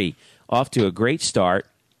 12-3, off to a great start.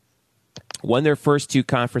 Won their first two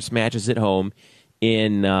conference matches at home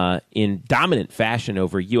in dominant fashion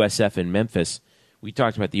over USF and Memphis. We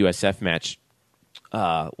talked about the USF match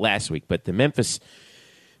last week, but the Memphis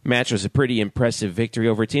match was a pretty impressive victory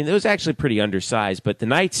over a team that was actually pretty undersized. But the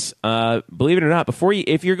Knights, believe it or not,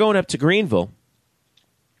 if you're going up to Greenville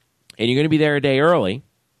and you're going to be there a day early,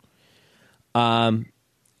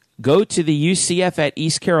 go to the UCF at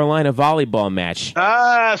East Carolina volleyball match.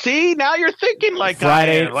 See, now you're thinking like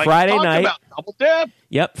Friday night. About double dip.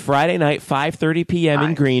 Yep, Friday night, 5:30 p.m.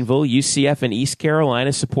 in Greenville. UCF and East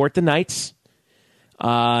Carolina support the Knights.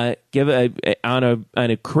 Give on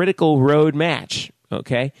a critical road match,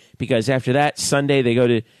 okay? Because after that Sunday they go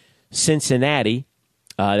to Cincinnati.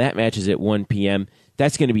 That match is at 1 p.m.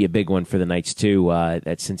 That's going to be a big one for the Knights too.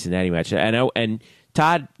 That Cincinnati match. I know, and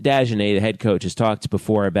Todd Dagenais, the head coach, has talked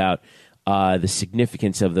before about the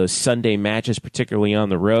significance of those Sunday matches, particularly on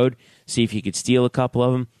the road. See if you could steal a couple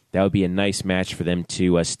of them. That would be a nice match for them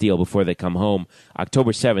to steal before they come home.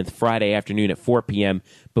 October 7th, Friday afternoon at 4 p.m.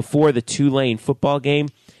 Before the Tulane football game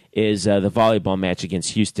is the volleyball match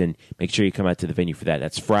against Houston. Make sure you come out to the venue for that.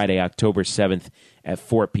 That's Friday, October 7th at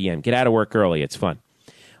 4 p.m. Get out of work early. It's fun.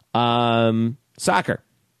 Soccer.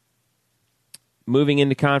 Moving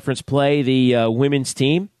into conference play, the women's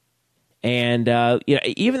team. And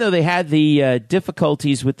even though they had the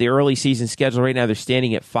difficulties with the early season schedule, right now they're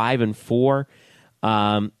standing at 5-4.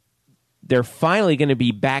 They're finally going to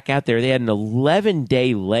be back out there. They had an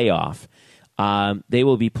 11-day layoff. They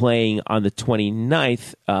will be playing on the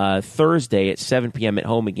 29th, Thursday at 7 p.m. at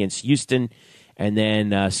home against Houston, and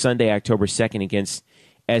then Sunday, October 2nd against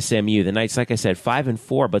SMU. The Knights, like I said,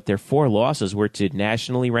 5-4, but their four losses were to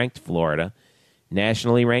nationally ranked Florida,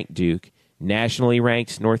 nationally ranked Duke, nationally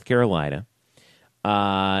ranked North Carolina,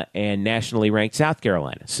 and nationally ranked South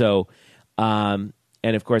Carolina. So, and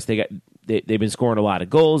of course, they've been scoring a lot of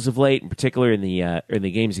goals of late, in particular in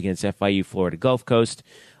the games against FIU, Florida Gulf Coast.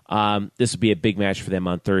 This will be a big match for them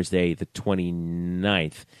on Thursday, the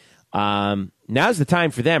 29th. Now's the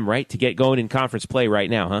time for them, right, to get going in conference play right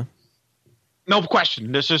now, huh? No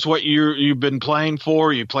question. This is what you've been playing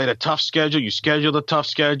for. You played a tough schedule. You scheduled a tough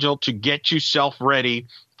schedule to get yourself ready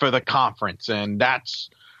for the conference, and that's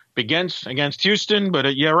begins against Houston.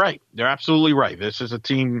 But yeah, right. They're absolutely right. This is a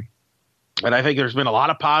team, and I think there's been a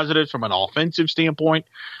lot of positives from an offensive standpoint.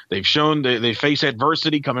 They've shown they face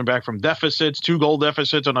adversity coming back from deficits, 2-goal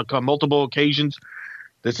deficits on multiple occasions.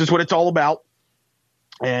 This is what it's all about,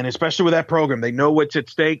 and especially with that program, they know what's at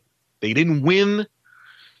stake. They didn't win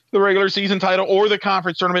the regular season title or the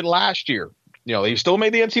conference tournament last year. They still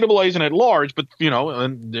made the NCAAs and at large, but,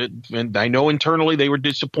 and I know internally they were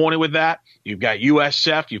disappointed with that. You've got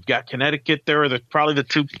USF, you've got Connecticut there, probably the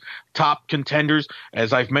two top contenders.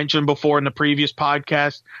 As I've mentioned before in the previous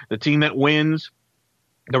podcast, the team that wins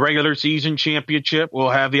the regular season championship will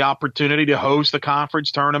have the opportunity to host the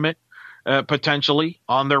conference tournament, potentially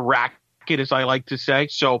on their racket, as I like to say.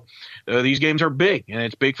 So these games are big, and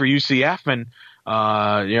it's big for UCF, and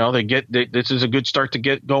this is a good start to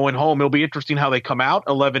get going home. It'll be interesting how they come out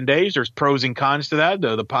 11 days. There's pros and cons to that.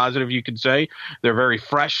 The positive, you can say, they're very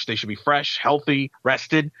fresh. They should be fresh, healthy,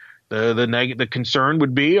 rested. The concern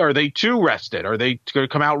would be, are they too rested? Are they going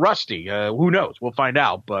to come out rusty? Who knows? We'll find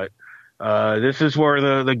out. But this is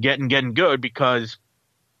where the getting good, because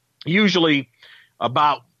usually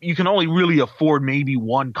you can only really afford maybe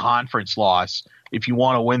one conference loss if you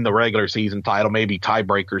want to win the regular season title. Maybe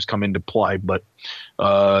tiebreakers come into play, but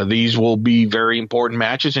these will be very important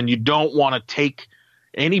matches, and you don't want to take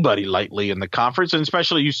anybody lightly in the conference, and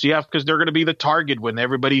especially UCF, because they're going to be the target when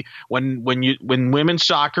women's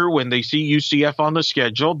soccer, when they see UCF on the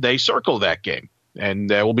schedule, they circle that game, and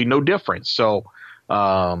there will be no difference. So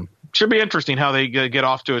should be interesting how they get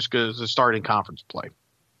off to a start in conference play.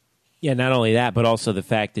 Yeah, not only that, but also the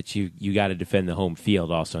fact that you got to defend the home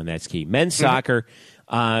field also, and that's key. Men's soccer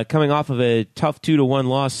coming off of a tough 2-1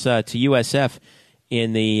 loss to USF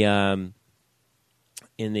in the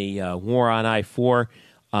war on I-4.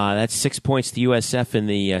 That's 6 points to USF in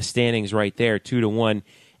the standings right there, 2-1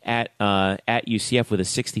 at UCF with a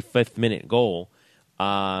 65th minute goal.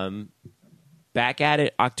 Back at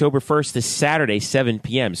it October 1st this Saturday, 7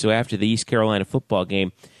 p.m. So after the East Carolina football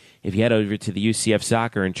game, if you head over to the UCF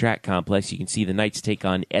Soccer and Track Complex, you can see the Knights take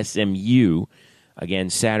on SMU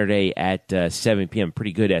again Saturday at 7 p.m.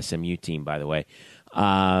 Pretty good SMU team, by the way.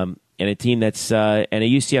 And a team that's and a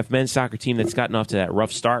UCF men's soccer team that's gotten off to that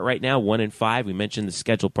rough start right now, 1-5. We mentioned the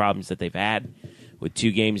schedule problems that they've had with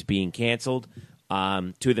 2 games being canceled, 2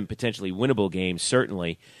 of them potentially winnable games,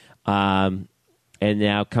 certainly. And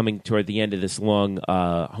now coming toward the end of this long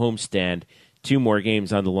homestand, 2 more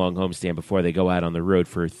games on the long homestand before they go out on the road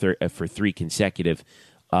for 3 consecutive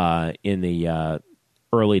in the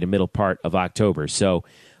early to middle part of October. So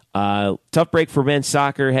tough break for men's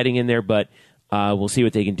soccer heading in there, but we'll see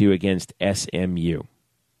what they can do against SMU.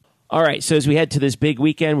 All right, so as we head to this big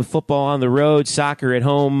weekend with football on the road, soccer at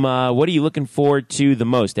home, what are you looking forward to the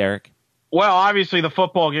most, Eric? Well, obviously the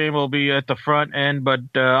football game will be at the front end, but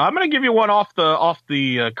I'm going to give you one off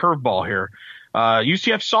the curveball here.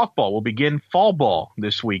 UCF softball will begin fall ball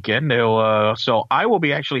this weekend. So I will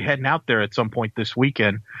be actually heading out there at some point this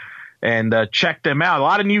weekend and check them out. A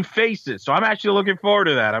lot of new faces, so I'm actually looking forward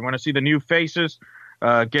to that. I'm going to see the new faces,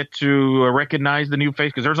 get to recognize the new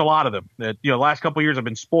face, because there's a lot of them. That last couple of years I've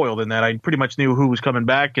been spoiled in that I pretty much knew who was coming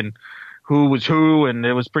back and who was who, and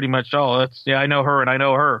it was pretty much, I know her and I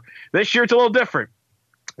know her. This year it's a little different.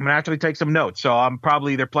 I'm going to actually take some notes. So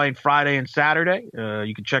they're playing Friday and Saturday.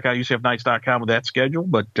 You can check out UCFKnights.com with that schedule,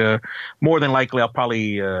 but more than likely I'll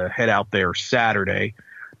probably head out there Saturday,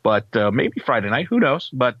 but maybe Friday night, who knows?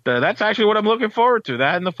 But that's actually what I'm looking forward to,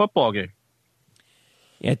 that and the football game.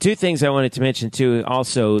 Yeah, 2 things I wanted to mention, too,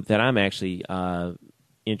 also that I'm actually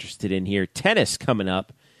interested in here. Tennis coming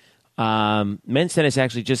up. Men's tennis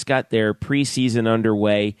actually just got their preseason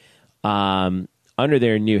underway under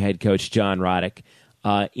their new head coach, John Roddick,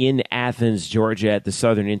 in Athens, Georgia, at the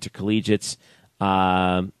Southern Intercollegiates.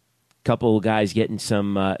 Couple guys getting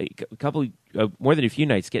some, more than a few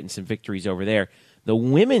nights getting some victories over there. The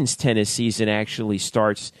women's tennis season actually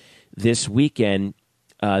starts this weekend.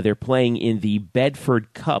 They're playing in the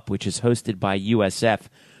Bedford Cup, which is hosted by USF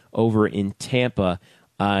over in Tampa.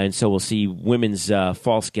 And so we'll see women's tennis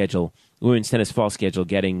fall schedule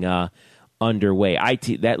getting underway.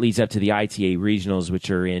 That leads up to the ITA regionals,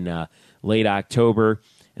 which are in late October,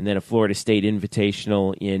 and then a Florida State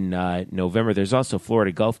Invitational in November. There's also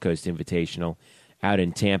Florida Gulf Coast Invitational out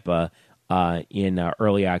in Tampa in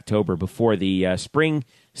early October before the spring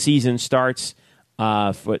season starts,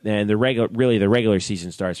 and the regular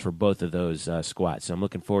season starts for both of those squads. So I'm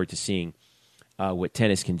looking forward to seeing what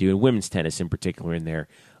tennis can do, and women's tennis in particular, in their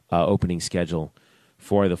opening schedule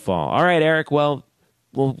for the fall. All right, Eric, well,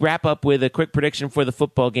 we'll wrap up with a quick prediction for the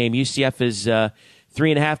football game. UCF is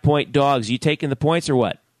 3.5-point dogs. You taking the points or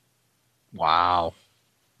what? Wow.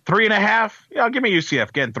 3.5? Yeah, give me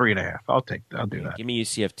UCF getting 3.5. I'll do that. Give me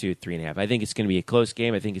UCF too, 3.5. I think it's going to be a close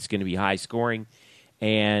game. I think it's going to be high scoring,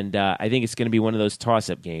 and I think it's going to be one of those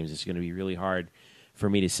toss-up games. It's going to be really hard for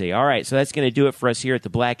me to say. All right, so that's going to do it for us here at the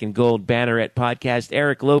Black and Gold Banneret Podcast.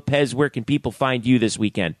 Eric Lopez, where can people find you this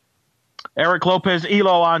weekend? Eric Lopez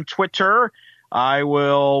Elo on Twitter. I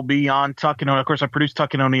will be on Tuck and O'Neill. Of course, I produce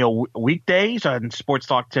Tuck and O'Neill weekdays on Sports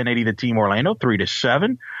Talk 1080 The Team Orlando, 3 to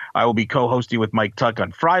 7. I will be co-hosting with Mike Tuck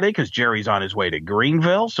on Friday because Jerry's on his way to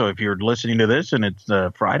Greenville. So if you're listening to this and it's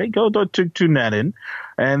Friday, go tune that in.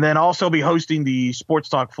 And then also be hosting the Sports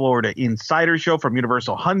Talk Florida Insider Show from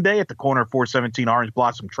Universal Hyundai at the corner of 417 Orange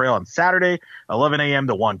Blossom Trail on Saturday, 11 a.m.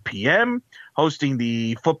 to 1 p.m. Hosting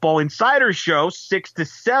the Football Insider Show 6 to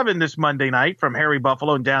 7 this Monday night from Harry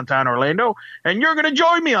Buffalo in downtown Orlando. And you're going to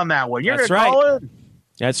join me on that one. You're going to call in.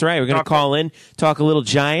 That's right. We're going to call in, talk a little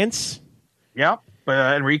Giants. Yep.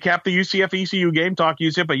 And recap the UCF-ECU game, talk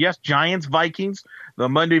UCF. But, yes, Giants-Vikings, the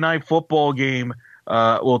Monday Night Football game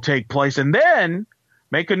will take place. And then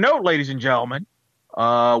make a note, ladies and gentlemen,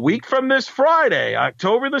 a week from this Friday,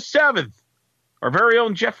 October the 7th, our very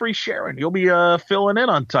own Jeffrey Sharon. He'll be filling in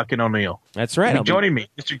on Tuck and O'Neill. That's right. He'll be joining me,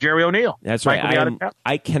 Mr. Jerry O'Neill. That's right.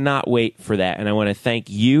 I cannot wait for that, and I want to thank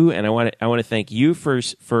you, and I want to thank you for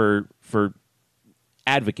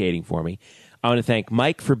advocating for me. I want to thank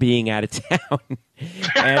Mike for being out of town,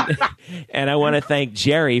 and I want to thank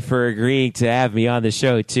Jerry for agreeing to have me on the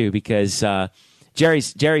show too, because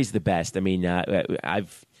Jerry's the best. I mean,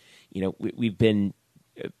 we've been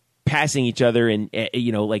passing each other and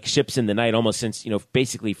like ships in the night almost since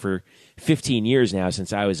basically for 15 years now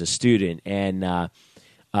since I was a student, and I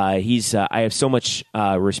have so much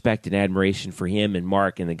respect and admiration for him and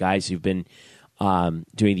Mark and the guys who've been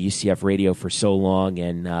doing the UCF radio for so long,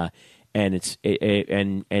 and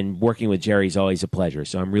working with Jerry is always a pleasure.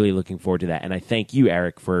 So I'm really looking forward to that. And I thank you,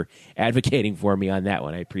 Eric, for advocating for me on that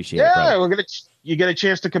one. I appreciate it. Yeah, you get a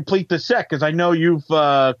chance to complete the set, because I know you've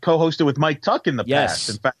co-hosted with Mike Tuck in the past.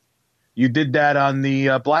 In fact, you did that on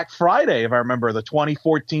the Black Friday, if I remember. The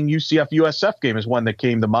 2014 UCF USF game is one that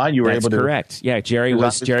came to mind. You were able to. That's correct. Yeah, Jerry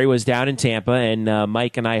was down in Tampa, and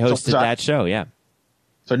Mike and I hosted that show. Yeah.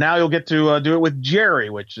 So now you'll get to do it with Jerry,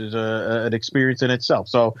 which is an experience in itself.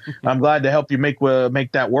 So I'm glad to help you make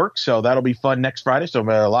that work. So that'll be fun next Friday. So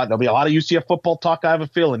there'll be a lot of UCF football talk, I have a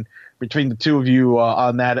feeling, between the two of you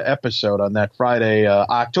on that episode on that Friday,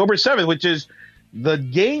 October 7th, which is the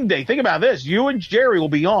game day. Think about this. You and Jerry will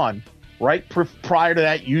be on right prior to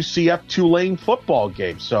that UCF Tulane football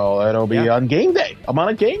game. So it'll be on game day. I'm on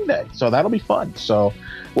a game day. So that'll be fun. So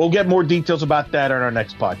we'll get more details about that on our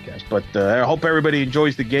next podcast. But I hope everybody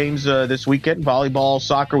enjoys the games this weekend. Volleyball,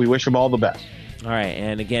 soccer, we wish them all the best. All right.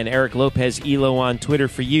 And again, Eric Lopez, ELO on Twitter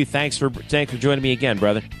for you. Thanks for joining me again,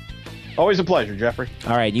 brother. Always a pleasure, Jeffrey.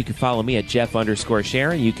 All right. You can follow me at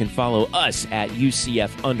Jeff_Sharon. You can follow us at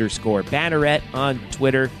UCF_Banneret on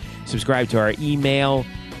Twitter. Subscribe to our email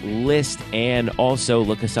list, and also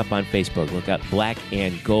look us up on Facebook. Look up Black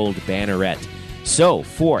and Gold Banneret. So,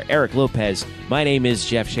 for Eric Lopez, my name is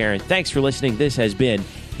Jeff Sharon. Thanks for listening. This has been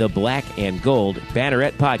the Black and Gold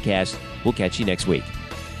Banneret Podcast. We'll catch you next week.